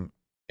being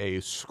a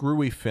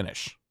screwy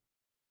finish,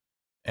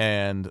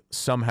 and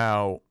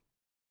somehow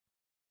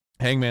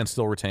Hangman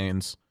still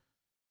retains,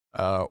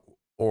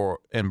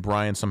 and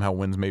Bryan somehow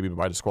wins maybe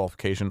by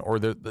disqualification, or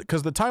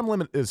because the time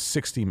limit is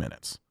 60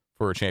 minutes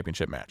for a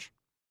championship match.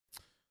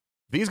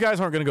 These guys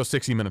aren't going to go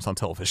 60 minutes on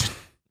television.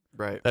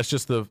 Right. That's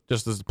just the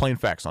plain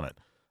facts on it.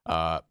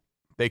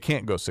 They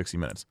can't go 60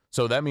 minutes.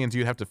 So that means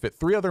you have to fit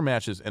 3 other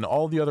matches and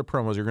all the other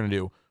promos you're going to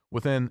do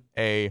within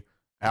a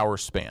hour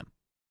span.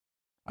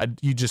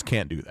 You just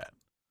can't do that.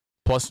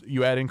 Plus,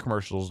 you add in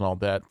commercials and all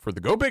that for the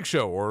Go Big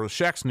Show or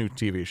Shaq's new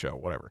TV show,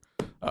 whatever.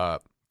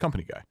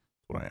 Company guy,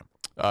 what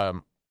I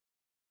am.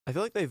 I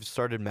feel like they've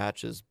started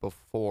matches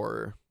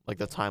before like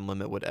the time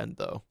limit would end,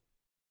 though.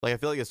 Like I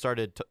feel like it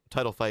started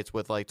title fights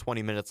with like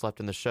 20 minutes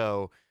left in the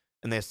show,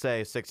 and they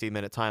say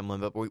 60-minute time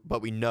limit,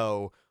 but we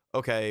know,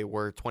 okay,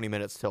 we're 20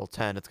 minutes till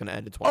 10. It's going to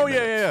end in 20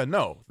 minutes. Yeah.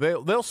 No,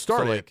 they'll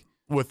start it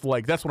with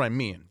like, that's what I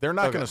mean. They're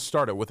not going to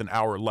start it with an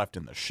hour left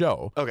in the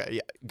show. Okay,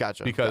 yeah,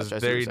 gotcha. Because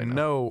they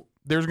know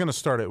they're going to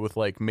start it with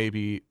like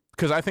maybe,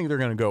 because I think they're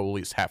going to go at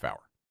least half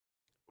hour.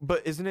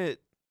 But isn't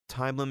it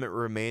time limit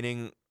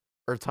remaining,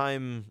 or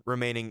time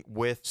remaining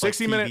with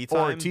 60 like, minutes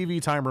or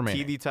TV time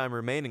remaining? TV time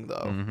remaining,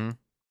 though. Mm-hmm.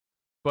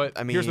 But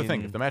I mean, here's the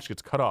thing: if the match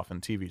gets cut off in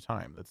TV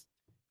time, that's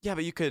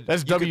but you could.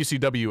 That's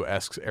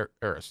WCW-esque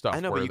era stuff. I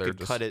know, but you could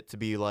cut it to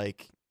be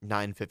like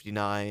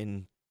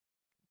 9:59,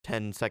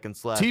 10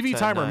 seconds left. TV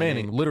time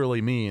remaining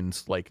literally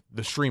means like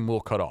the stream will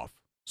cut off,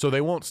 so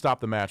they won't stop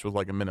the match with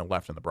like a minute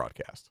left in the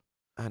broadcast.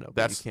 I know,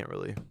 but you can't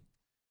really.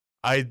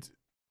 I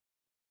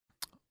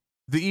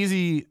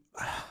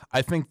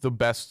think the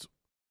best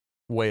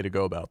way to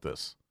go about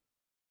this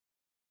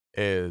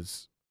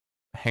is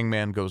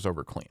Hangman goes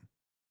over clean.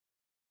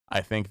 I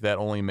think that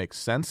only makes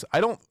sense.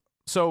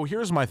 So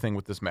here's my thing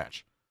with this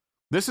match.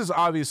 This is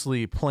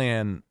obviously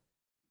plan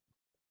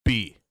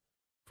B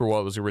for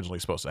what was originally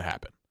supposed to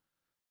happen.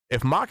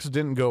 If Mox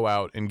didn't go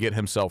out and get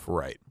himself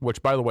right,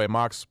 which, by the way,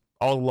 Mox,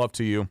 all the love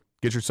to you.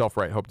 Get yourself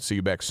right. Hope to see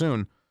you back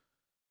soon.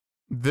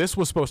 This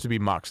was supposed to be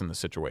Mox in this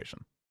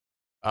situation.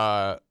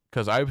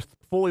 Because I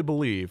fully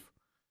believe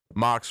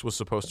Mox was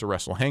supposed to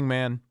wrestle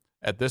Hangman.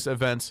 At this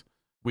event,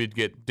 we'd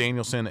get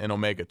Danielson and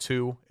Omega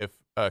 2 if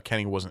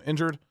Kenny wasn't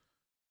injured.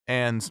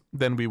 And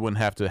then we wouldn't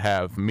have to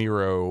have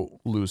Miro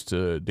lose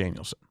to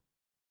Danielson.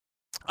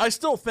 I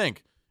still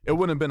think it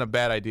wouldn't have been a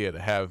bad idea to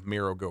have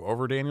Miro go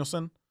over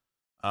Danielson.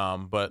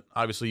 But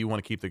obviously you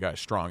want to keep the guy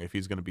strong if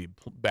he's going to be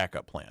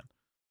backup plan.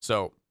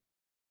 So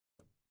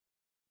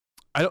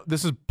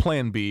this is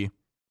plan B.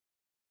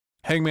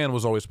 Hangman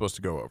was always supposed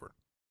to go over.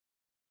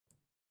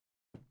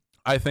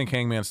 I think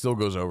Hangman still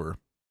goes over.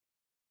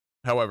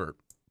 However,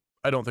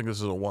 I don't think this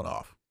is a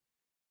one-off.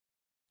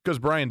 Because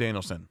Bryan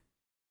Danielson,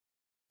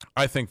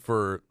 I think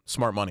for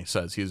smart money,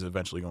 says he's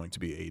eventually going to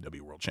be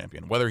AEW World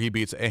Champion. Whether he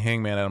beats a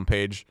Hangman Adam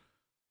Page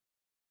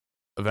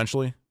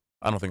eventually,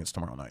 I don't think it's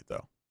tomorrow night,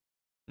 though.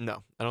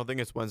 No, I don't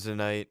think it's Wednesday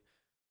night.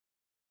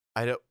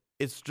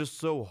 It's just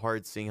so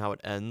hard seeing how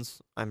it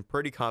ends. I'm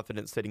pretty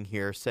confident sitting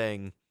here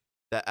saying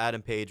that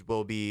Adam Page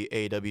will be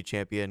AEW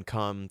champion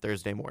come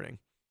Thursday morning.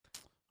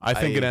 I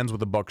think it ends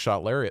with a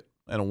buckshot lariat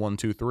and a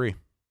 1-2-3.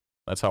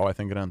 That's how I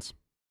think it ends.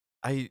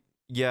 I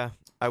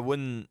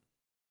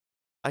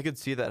could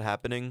see that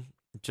happening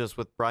just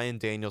with Bryan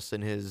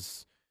Danielson.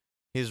 His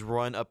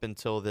run up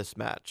until this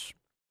match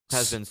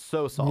has been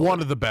so solid.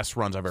 One of the best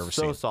runs I've ever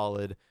seen. So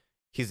solid.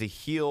 He's a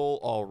heel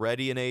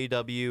already in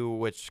AEW,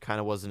 which kind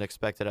of wasn't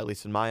expected, at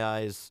least in my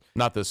eyes.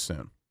 Not this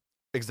soon.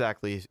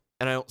 Exactly.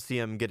 And I don't see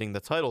him getting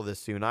the title this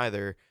soon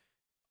either.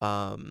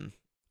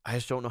 I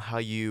just don't know how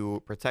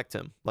you protect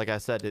him. Like I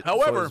said, it's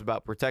always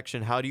about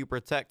protection. How do you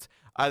protect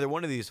either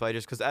one of these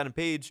fighters? Because Adam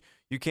Page,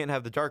 you can't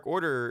have the Dark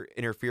Order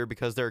interfere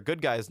because they're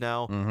good guys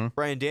now. Mm-hmm.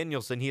 Bryan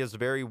Danielson, he has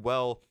very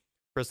well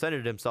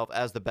presented himself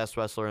as the best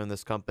wrestler in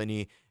this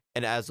company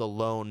and as a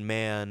lone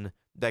man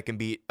that can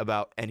beat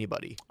about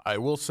anybody. I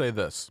will say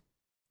this.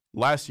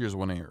 Last year's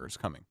winning era is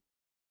coming.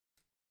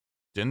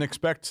 Didn't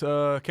expect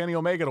Kenny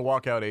Omega to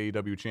walk out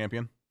AEW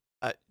champion.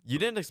 You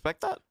didn't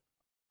expect that?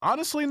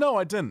 Honestly, no,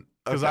 I didn't.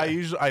 Because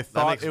I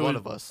thought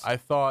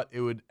it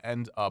would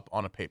end up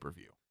on a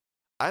pay-per-view.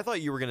 I thought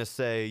you were gonna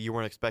say you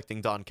weren't expecting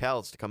Don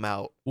Callis to come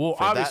out. Well,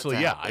 obviously,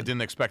 yeah, I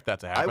didn't expect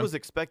that to happen. I was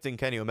expecting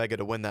Kenny Omega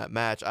to win that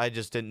match. I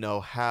just didn't know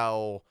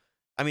how.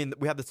 I mean,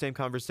 we had the same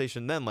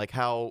conversation then, like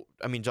how.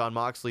 I mean, John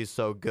Moxley's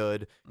so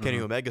good, Kenny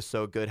Omega's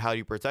so good. How do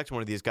you protect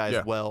one of these guys?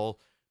 Yeah. Well,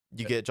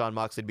 you get John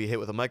Moxley to be hit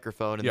with a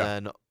microphone, and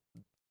then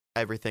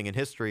everything in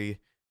history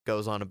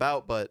goes on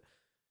about. But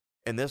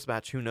in this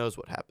match, who knows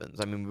what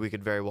happens? I mean, we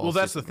could very well. Well,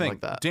 that's the thing.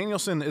 Like that.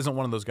 Danielson isn't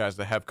one of those guys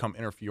that have come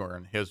interfere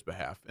on his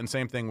behalf, and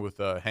same thing with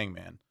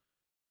Hangman.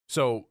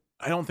 So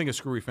I don't think a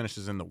screwy finish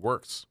is in the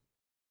works.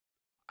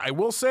 I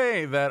will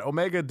say that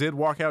Omega did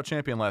walk out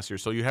champion last year,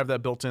 so you have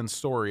that built-in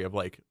story of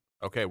like,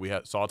 okay, we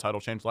saw a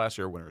title change last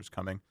year, winner is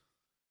coming.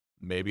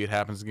 Maybe it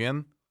happens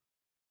again.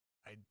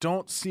 I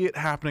don't see it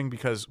happening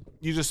because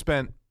you just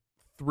spent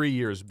 3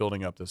 years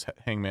building up this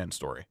Hangman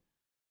story,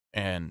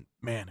 and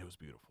man, it was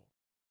beautiful.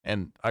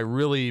 And I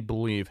really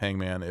believe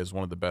Hangman is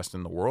one of the best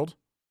in the world.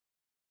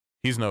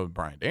 He's no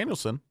Bryan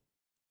Danielson,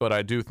 but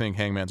I do think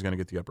Hangman's going to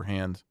get the upper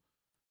hand.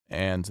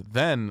 And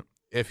then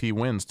if he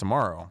wins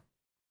tomorrow,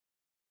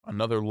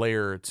 another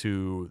layer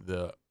to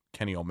the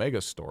Kenny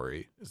Omega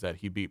story is that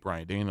he beat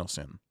Bryan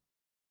Danielson,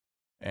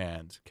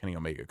 and Kenny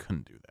Omega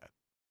couldn't do that.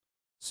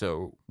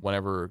 So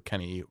whenever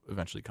Kenny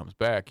eventually comes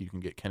back, you can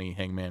get Kenny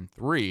Hangman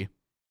 3.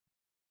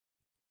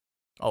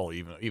 Oh,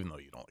 even though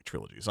you don't like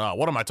trilogies.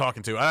 What am I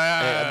talking to?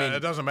 I mean, it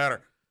doesn't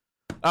matter.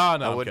 No,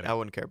 I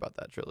wouldn't care about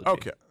that trilogy.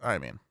 Okay, I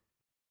mean,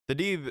 the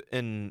Deeb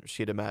and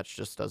Shida match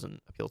just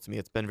doesn't appeal to me.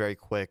 It's been very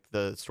quick.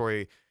 The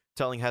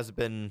storytelling hasn't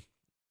been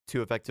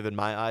too effective in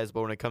my eyes,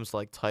 but when it comes to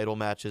like title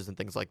matches and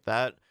things like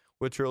that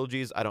with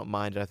trilogies, I don't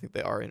mind it. I think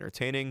they are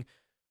entertaining.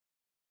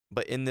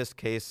 But in this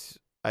case,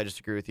 I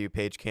disagree with you.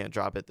 Paige can't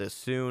drop it this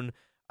soon.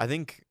 I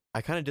think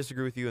I kind of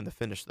disagree with you in the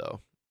finish,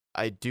 though.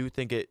 I do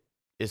think it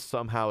is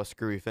somehow a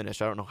screwy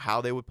finish. I don't know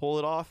how they would pull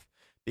it off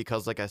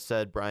because, like I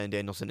said, Bryan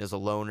Danielson is a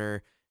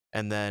loner,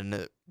 and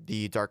then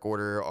the Dark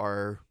Order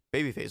are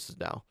babyfaces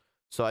now.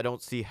 So I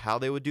don't see how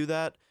they would do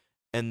that.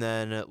 And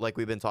then, like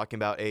we've been talking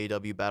about,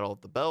 AEW Battle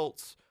of the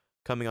Belts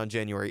coming on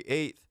January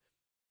 8th,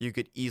 you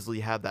could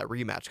easily have that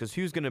rematch because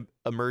who's going to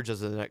emerge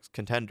as the next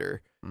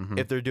contender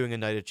if they're doing a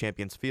Night of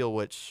Champions feel,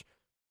 which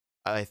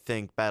I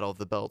think Battle of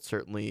the Belts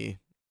certainly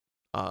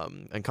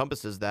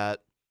encompasses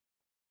that.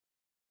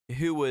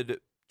 Who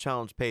would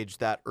challenge Paige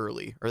that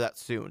early or that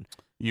soon?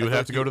 You would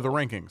have to go to the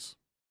rankings.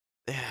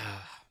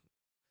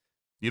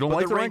 You don't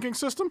like the ranking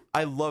system?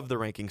 I love the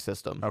ranking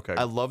system. Okay.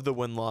 I love the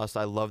win-loss.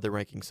 I love the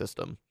ranking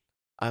system.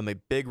 I'm a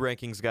big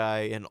rankings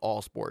guy in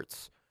all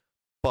sports.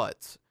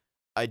 But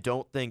I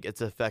don't think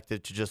it's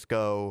effective to just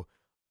go,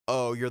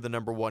 oh, you're the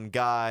number one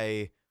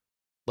guy.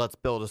 Let's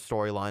build a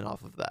storyline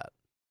off of that.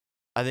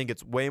 I think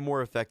it's way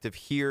more effective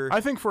here.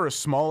 I think for a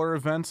smaller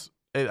event,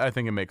 I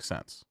think it makes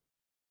sense.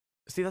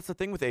 See, that's the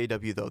thing with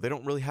AEW, though. They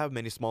don't really have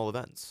many small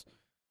events.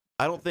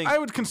 I don't think... I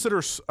would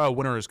consider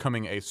Winter is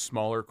Coming a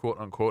smaller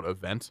quote-unquote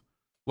event.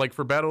 Like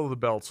for Battle of the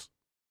Belts,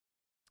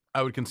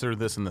 I would consider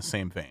this in the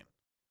same vein.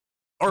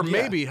 Or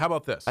maybe, how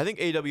about this? I think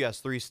AEW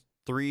has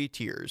three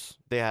tiers.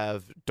 They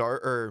have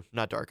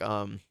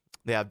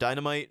they have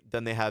Dynamite,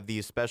 then they have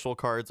these special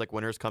cards like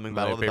Winter's Coming,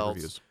 Battle of the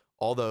Belts,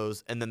 all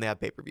those, and then they have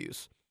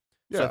pay-per-views.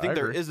 Yeah, so I think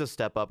there agree. is a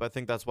step up. I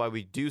think that's why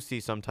we do see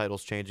some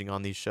titles changing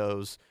on these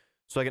shows.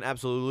 So I can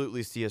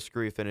absolutely see a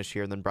screwy finish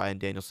here and then Bryan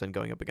Danielson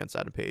going up against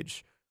Adam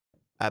Page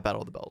at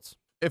Battle of the Belts.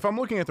 If I'm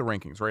looking at the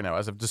rankings right now,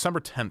 as of December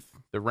 10th,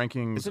 the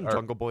rankings Isn't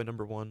Jungle Boy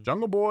number 1?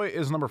 Jungle Boy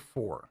is number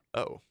 4.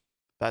 Oh,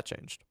 that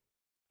changed.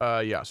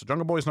 Yeah, so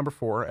Jungle Boy is number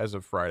 4 as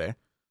of Friday.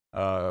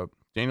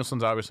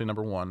 Danielson's obviously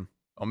number 1.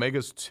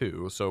 Omega's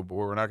 2, so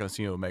we're not going to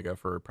see Omega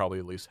for probably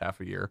at least half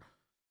a year.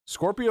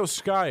 Scorpio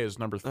Sky is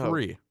number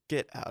 3.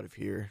 Get out of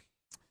here.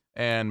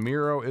 And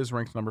Miro is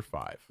ranked number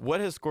 5.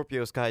 What has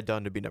Scorpio Sky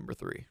done to be number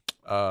 3?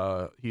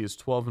 He is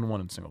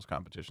 12-1 in singles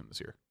competition this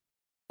year.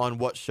 On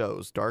what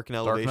shows? Dark and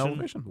Elevation? Dark and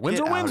Elevation. Wins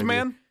or wins,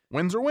 man.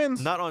 Wins or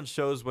wins. Not on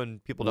shows when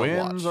people don't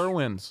watch. Wins or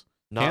wins.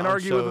 Not can't on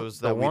argue shows with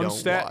that the we one don't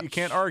stat watch. you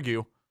can't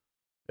argue.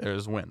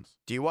 There's wins.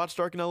 Do you watch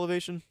Dark and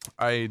Elevation?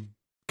 I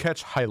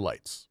catch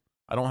highlights.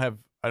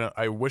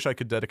 I wish I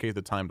could dedicate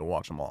the time to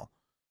watch them all.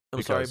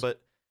 I'm sorry, but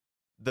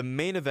the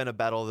main event of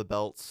Battle of the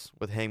Belts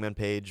with Hangman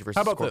Page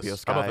versus Scorpio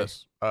Sky. How about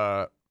this?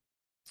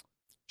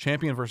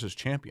 Champion versus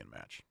champion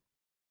match.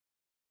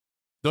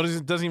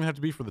 It doesn't even have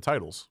to be for the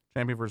titles.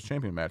 Champion versus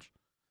champion match.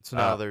 So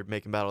now they're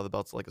making Battle of the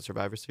Belts like a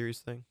Survivor Series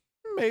thing?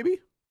 Maybe.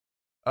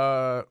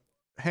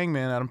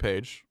 Hangman Adam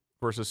Page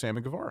versus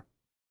Sammy Guevara.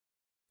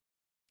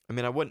 I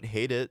mean, I wouldn't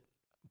hate it,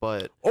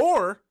 but...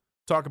 Or,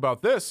 talk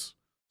about this,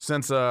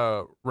 since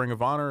Ring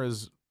of Honor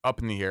is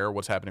up in the air,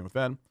 what's happening with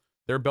them,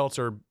 their belts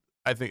are,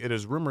 I think it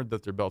is rumored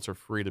that their belts are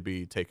free to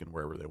be taken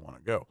wherever they want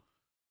to go.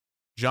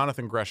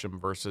 Jonathan Gresham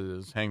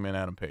versus Hangman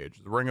Adam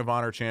Page. The Ring of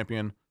Honor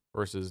champion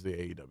versus the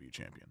AEW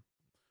champion.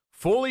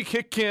 Fully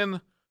kick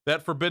in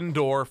that forbidden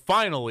door,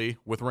 finally,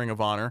 with Ring of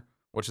Honor,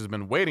 which has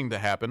been waiting to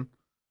happen.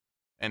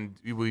 And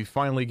we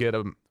finally get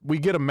a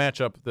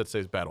matchup that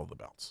says Battle of the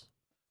Belts.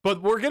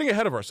 But we're getting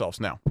ahead of ourselves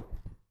now.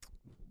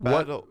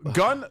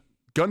 Gun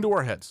to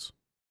our heads.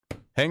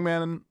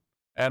 Hangman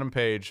Adam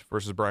Page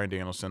versus Bryan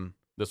Danielson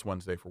this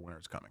Wednesday for Winter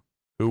is Coming.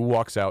 Who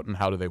walks out and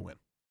how do they win?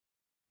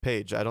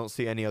 Page. I don't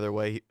see any other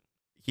way.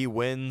 He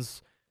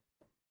wins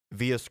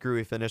via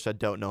screwy finish. I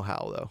don't know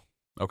how, though.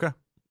 Okay.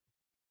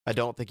 I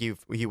don't think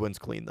he wins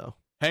clean, though.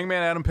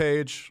 Hangman Adam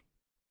Page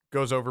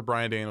goes over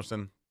Bryan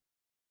Danielson.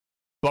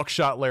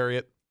 Buckshot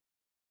Lariat.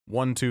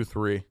 1, 2,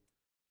 3.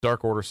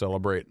 Dark Order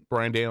celebrate.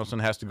 Bryan Danielson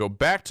has to go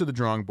back to the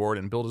drawing board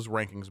and build his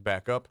rankings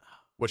back up,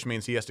 which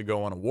means he has to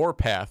go on a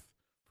warpath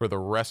for the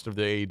rest of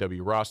the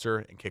AEW roster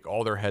and kick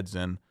all their heads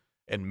in.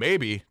 And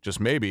maybe, just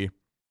maybe,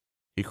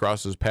 he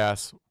crosses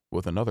paths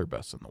with another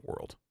best in the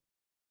world.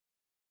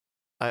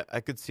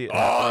 I could see it.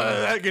 Oh,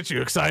 that gets you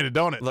excited,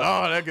 don't it?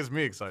 That gets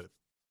me excited.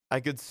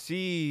 I could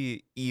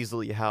see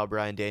easily how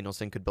Bryan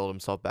Danielson could build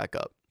himself back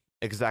up.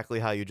 Exactly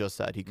how you just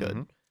said he could.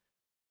 Mm-hmm.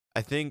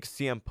 I think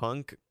CM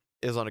Punk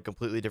is on a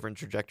completely different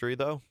trajectory,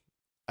 though.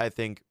 I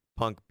think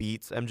Punk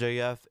beats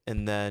MJF,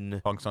 and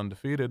then Punk's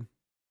undefeated.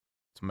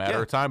 It's a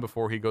matter of time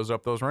before he goes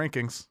up those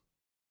rankings.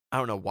 I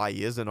don't know why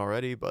he isn't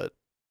already, but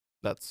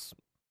that's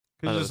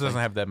He just doesn't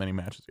have that many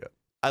matches yet.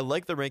 I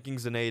like the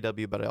rankings in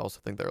AEW, but I also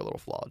think they're a little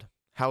flawed.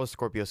 How is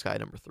Scorpio Sky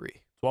number 3?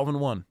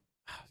 12-1.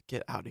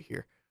 Get out of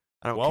here.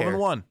 I don't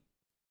 12-1.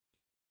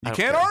 You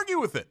can't argue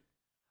with it.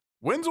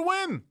 Win's a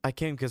win. I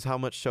can, because how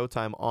much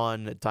showtime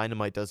on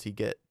Dynamite does he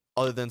get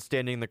other than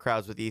standing in the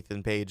crowds with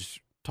Ethan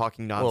Page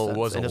talking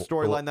nonsense in a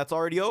storyline that's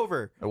already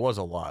over? It was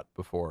a lot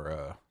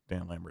before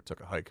Dan Lambert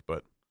took a hike,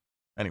 but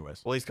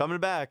anyways. Well, he's coming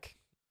back,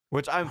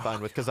 which I'm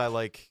fine with because I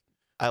like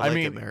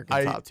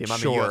American Top Team. I'm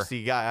a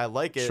UFC guy. I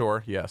like it.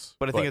 Sure, yes.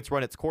 But I think it's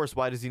run its course.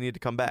 Why does he need to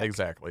come back?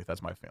 Exactly.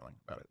 That's my feeling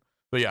about it.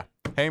 But yeah,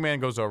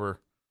 Hangman goes over,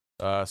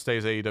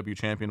 stays AEW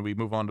champion. We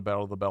move on to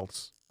Battle of the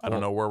Belts. I don't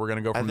know where we're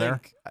going to go from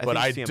there. But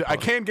I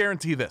can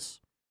guarantee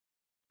this.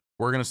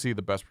 We're going to see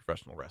the best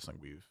professional wrestling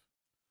we've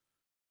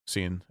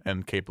seen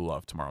and capable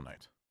of tomorrow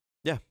night.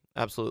 Yeah,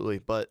 absolutely.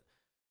 But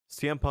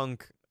CM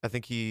Punk, I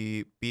think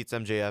he beats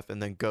MJF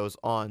and then goes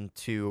on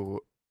to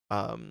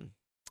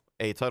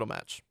a title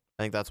match.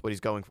 I think that's what he's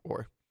going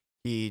for.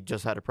 He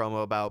just had a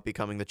promo about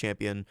becoming the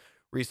champion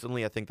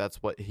recently. I think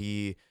that's what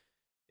he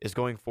is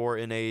going for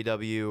in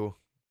AEW.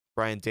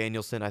 Bryan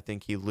Danielson, I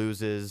think he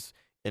loses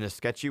in a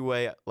sketchy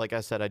way. Like I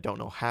said, I don't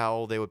know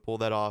how they would pull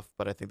that off,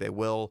 but I think they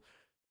will.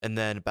 And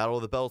then Battle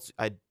of the Belts,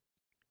 I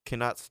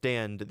cannot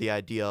stand the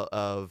idea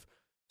of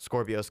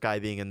Scorpio Sky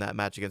being in that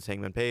match against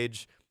Hangman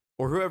Page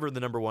or whoever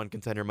the number 1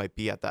 contender might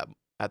be at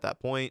that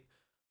point.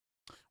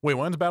 Wait,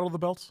 when's Battle of the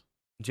Belts?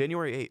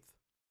 January 8th.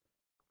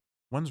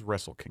 When's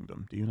Wrestle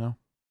Kingdom? Do you know?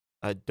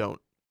 I don't.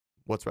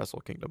 What's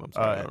Wrestle Kingdom? I'm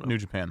sorry. I don't know. New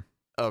Japan.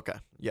 Okay.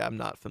 Yeah, I'm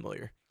not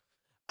familiar.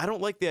 I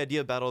don't like the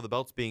idea of Battle of the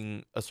Belts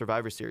being a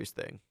Survivor Series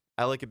thing.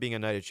 I like it being a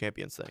Night of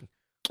Champions thing.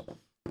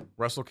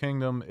 Wrestle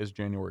Kingdom is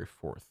January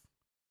 4th.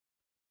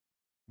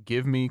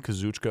 Give me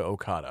Kazuchika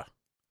Okada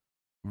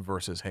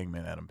versus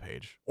Hangman Adam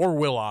Page. Or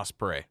Will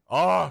Ospreay.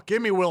 Oh,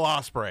 give me Will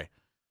Ospreay.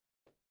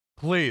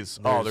 Please.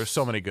 There's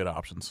so many good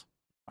options.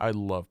 I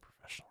love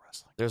professional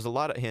wrestling. There's a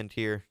lot at hand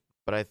here,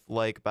 but I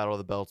like Battle of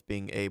the Belts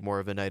being a more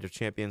of a Night of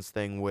Champions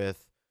thing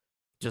with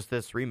just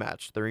this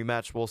rematch. The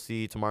rematch we'll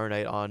see tomorrow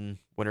night on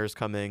Winter is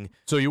Coming.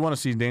 So you want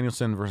to see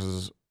Danielson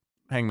versus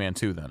Hangman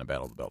 2 then at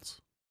Battle of the Belts?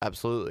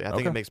 Absolutely. I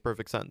think it makes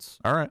perfect sense.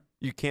 All right.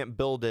 You can't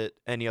build it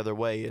any other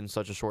way in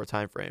such a short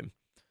time frame.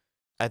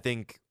 I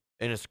think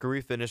in a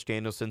screwy finish,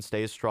 Danielson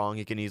stays strong.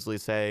 He can easily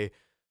say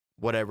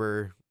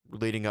whatever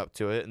leading up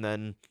to it, and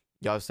then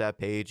you obviously have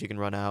Page. He can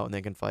run out and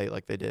they can fight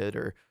like they did,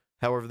 or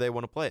however they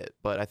want to play it.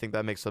 But I think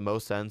that makes the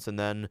most sense. And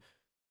then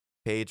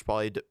Page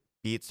probably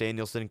beats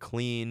Danielson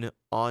clean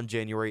on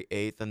January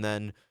 8th, and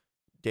then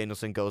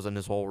Danielson goes on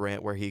his whole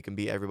rant where he can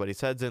beat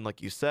everybody's heads in,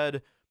 like you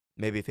said.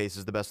 Maybe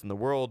faces the best in the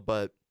world,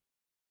 but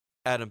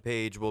Adam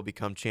Page will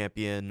become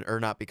champion,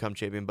 or not become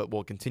champion, but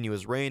will continue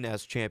his reign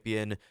as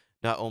champion,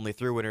 not only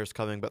through Winter is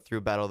Coming, but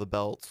through Battle of the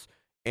Belts,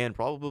 and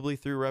probably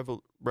through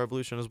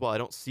Revolution as well. I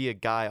don't see a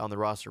guy on the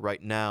roster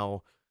right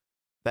now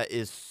that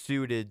is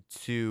suited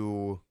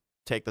to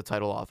take the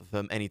title off of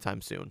him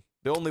anytime soon.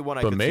 The only one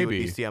I could see would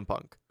be CM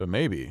Punk. But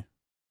maybe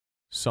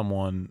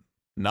someone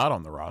not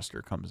on the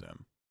roster comes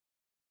in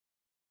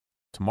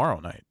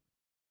tomorrow night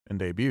and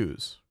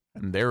debuts,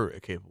 and they're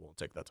capable of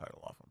taking that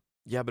title off him.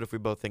 Yeah, but if we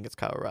both think it's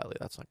Kyle O'Reilly,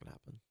 that's not going to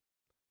happen.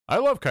 I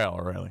love Kyle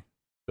O'Reilly,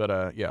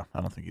 but yeah,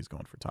 I don't think he's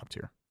going for top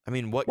tier. I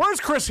mean,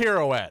 where's Chris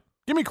Hero at?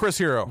 Give me Chris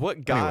Hero.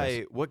 What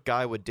guy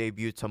would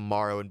debut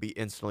tomorrow and be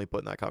instantly put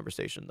in that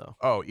conversation, though?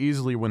 Oh,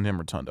 easily Wyndham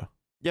Rotunda.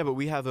 Yeah, but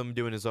we have him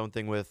doing his own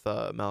thing with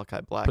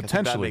Malachi Black.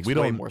 Potentially, I think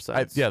that makes way more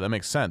sense. Yeah, that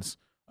makes sense.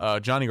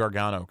 Johnny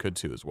Gargano could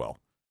too as well.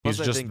 He's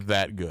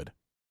that good.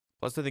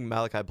 Plus, I think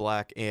Malachi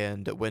Black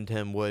and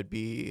Wyndham would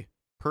be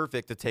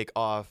perfect to take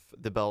off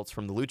the belts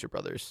from the Lucha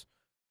Brothers.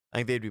 I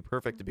think they'd be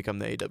perfect to become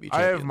the AEW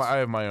champions. I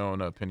have my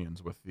own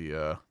opinions with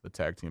the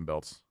tag team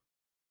belts.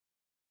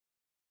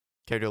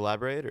 Care to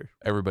elaborate? Or?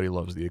 Everybody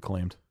loves the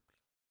Acclaimed.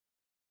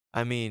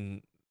 I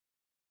mean,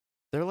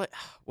 they're like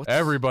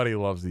everybody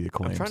loves the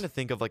Acclaimed. I'm trying to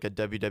think of like a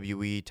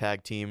WWE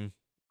tag team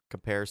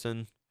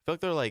comparison. I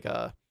feel like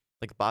they're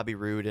like Bobby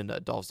Roode and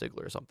Dolph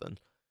Ziggler or something.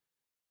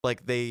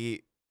 Like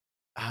they,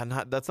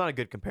 that's not a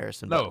good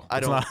comparison. No, I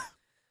don't. Not.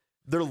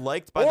 They're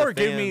liked by the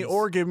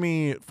fans. Give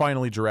me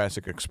finally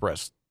Jurassic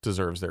Express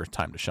deserves their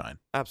time to shine.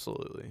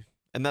 Absolutely.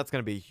 And that's going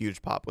to be a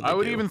huge pop when I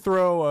would even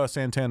throw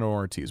Santana or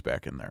Ortiz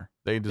back in there.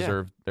 They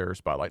deserve their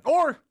spotlight.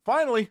 Or,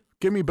 finally,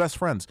 give me Best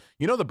Friends.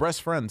 You know the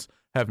Best Friends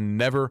have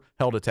never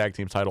held a tag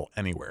team title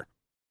anywhere.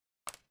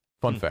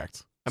 Fun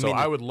fact.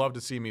 I would love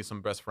to see me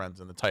some Best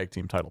Friends in the tag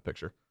team title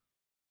picture.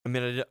 I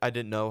mean, I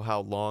didn't know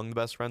how long the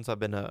Best Friends have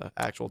been an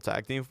actual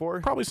tag team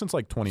for. Probably since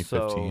like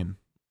 2015.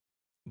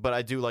 But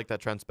I do like that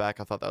Trent's back.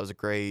 I thought that was a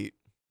great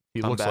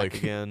He looks like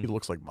again. He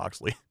looks like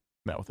Moxley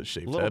now with his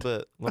shaved head.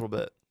 A little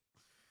bit.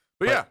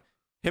 But yeah.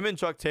 Him and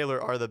Chuck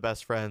Taylor are the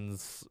best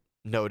friends,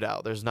 no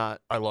doubt. There's not.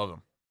 I love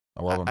him.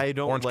 I love him. I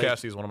don't Orange like,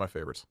 Cassidy is one of my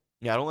favorites.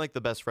 Yeah, I don't like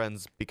the best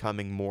friends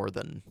becoming more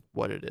than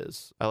what it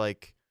is. I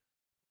like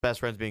best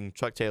friends being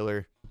Chuck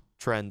Taylor,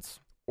 Trent,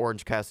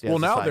 Orange Cassidy. Well,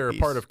 as a now side they're a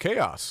piece. part of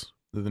Chaos,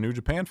 the New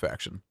Japan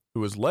faction,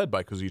 who is led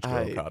by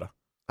Kazuchika Okada.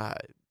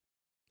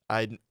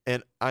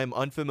 I'm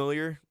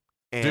unfamiliar.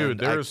 And Dude,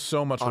 there is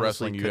so much honestly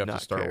wrestling you could have to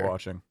not start care.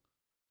 watching.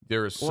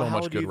 There is so Well, how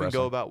much would good you even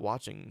wrestling. go about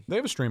watching They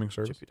have a streaming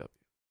service. GPW?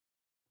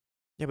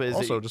 Yeah, but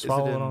Also, just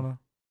follow it on.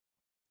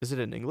 Is it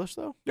in English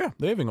though? Yeah,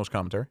 they have English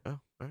commentary. Oh,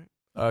 all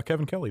right.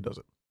 Kevin Kelly does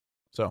it.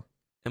 So,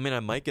 I mean, I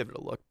might give it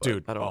a look, but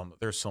dude, I don't.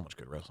 there's so much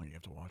good wrestling you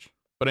have to watch.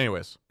 But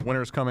anyways,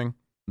 Winter is coming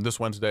this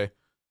Wednesday.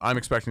 I'm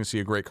expecting to see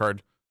a great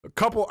card.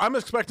 I'm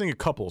expecting a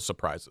couple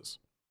surprises.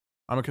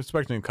 I don't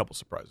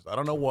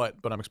know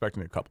what, but I'm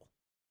expecting a couple.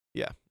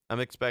 Yeah, I'm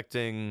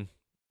expecting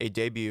a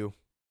debut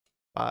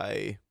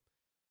by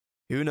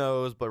who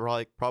knows, but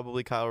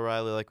probably Kyle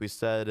O'Reilly, like we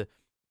said.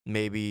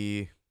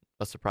 Maybe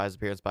a surprise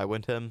appearance by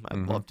Wyndham. I'd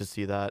love to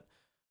see that.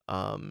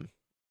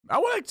 I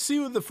would like to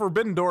see the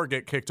Forbidden Door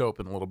get kicked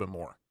open a little bit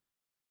more.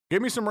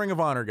 Give me some Ring of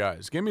Honor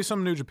guys. Give me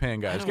some New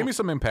Japan guys. Give me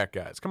some Impact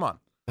guys. Come on.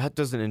 That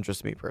doesn't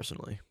interest me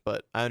personally,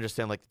 but I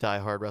understand like the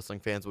diehard wrestling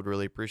fans would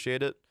really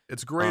appreciate it.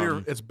 It's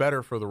greater. It's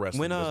better for the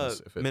wrestling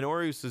business. When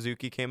Minoru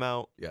Suzuki came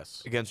out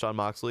yes. against Jon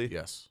Moxley,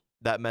 yes,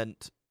 that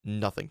meant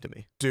nothing to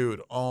me.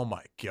 Dude, oh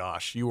my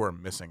gosh, you are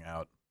missing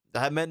out.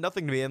 That meant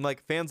nothing to me, and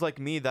like fans like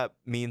me, that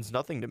means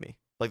nothing to me.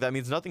 Like that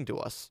means nothing to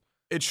us.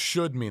 It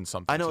should mean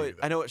something. I know. To you,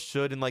 I know it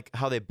should, and like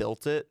how they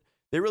built it,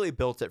 they really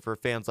built it for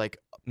fans like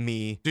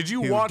me. Did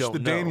you who watch don't the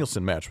know.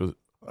 Danielson match with?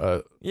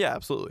 Yeah,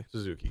 absolutely.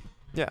 Suzuki.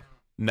 Yeah.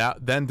 Now,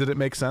 then, did it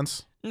make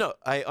sense? No,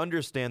 I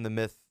understand the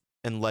myth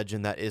and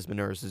legend that is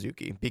Minoru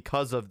Suzuki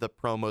because of the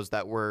promos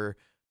that were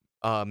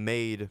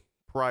made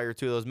prior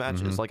to those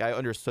matches. Like I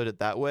understood it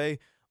that way,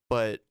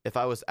 but if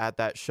I was at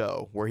that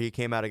show where he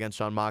came out against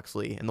Jon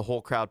Moxley and the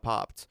whole crowd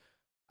popped,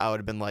 I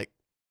would have been like,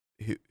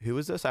 "Who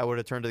is this?" I would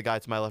have turned to the guy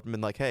to my left and been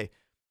like, "Hey,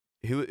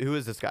 who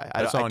is this guy?"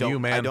 That's on you,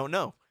 man. I don't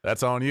know.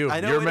 That's on you.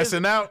 I know You're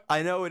missing out.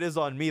 I know it is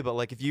on me, but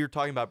like if you're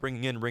talking about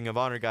bringing in Ring of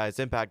Honor guys,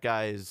 Impact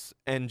guys,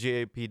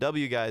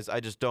 NJPW guys, I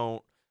just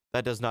don't.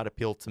 That does not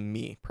appeal to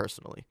me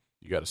personally.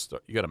 You got to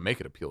start. You got to make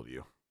it appeal to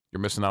you. You're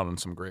missing out on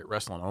some great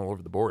wrestling all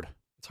over the board.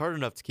 It's hard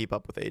enough to keep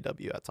up with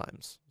AEW at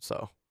times.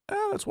 So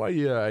that's why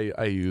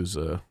I use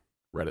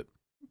Reddit.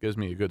 It gives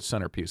me a good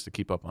centerpiece to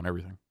keep up on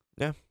everything.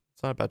 Yeah,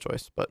 it's not a bad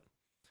choice, but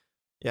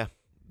yeah,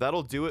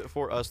 that'll do it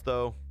for us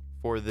though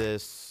for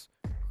this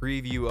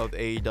preview of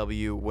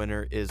AEW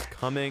Winter is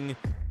Coming.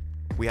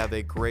 We have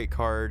a great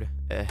card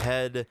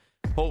ahead.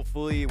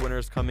 Hopefully, Winter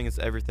is Coming is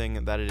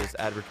everything that it is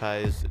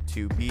advertised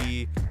to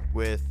be,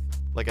 with,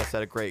 like I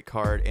said, a great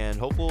card and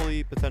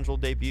hopefully potential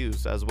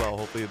debuts as well.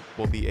 Hopefully, it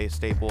will be a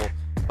staple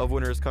of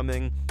Winter is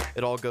Coming.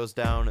 It all goes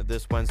down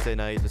this Wednesday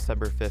night,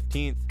 December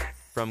 15th,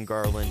 from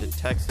Garland,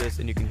 Texas,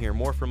 and you can hear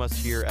more from us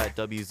here at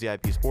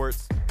WZIP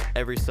Sports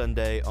every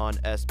Sunday on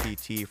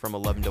SPT from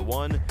 11 to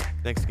 1.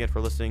 Thanks again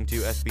for listening to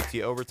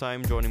SPT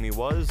Overtime. Joining me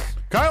was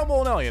Kyle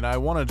Molinelli, and I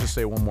want to just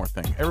say one more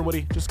thing.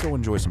 Everybody, just go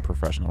enjoy some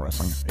professional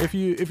wrestling. If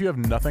you have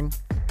nothing,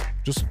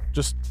 just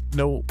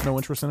no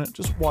interest in it,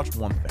 just watch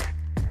one thing.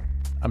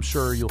 I'm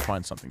sure you'll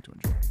find something to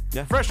enjoy.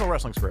 Yeah. Professional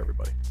wrestling's for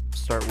everybody.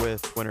 Start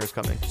with Winter is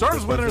Coming. Start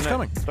with Winter is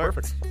Coming.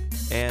 Perfect.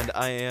 And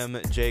I am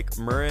Jake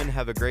Murren.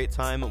 Have a great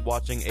time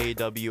watching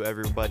AEW,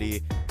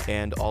 everybody,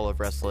 and all of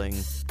wrestling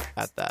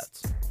at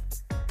that.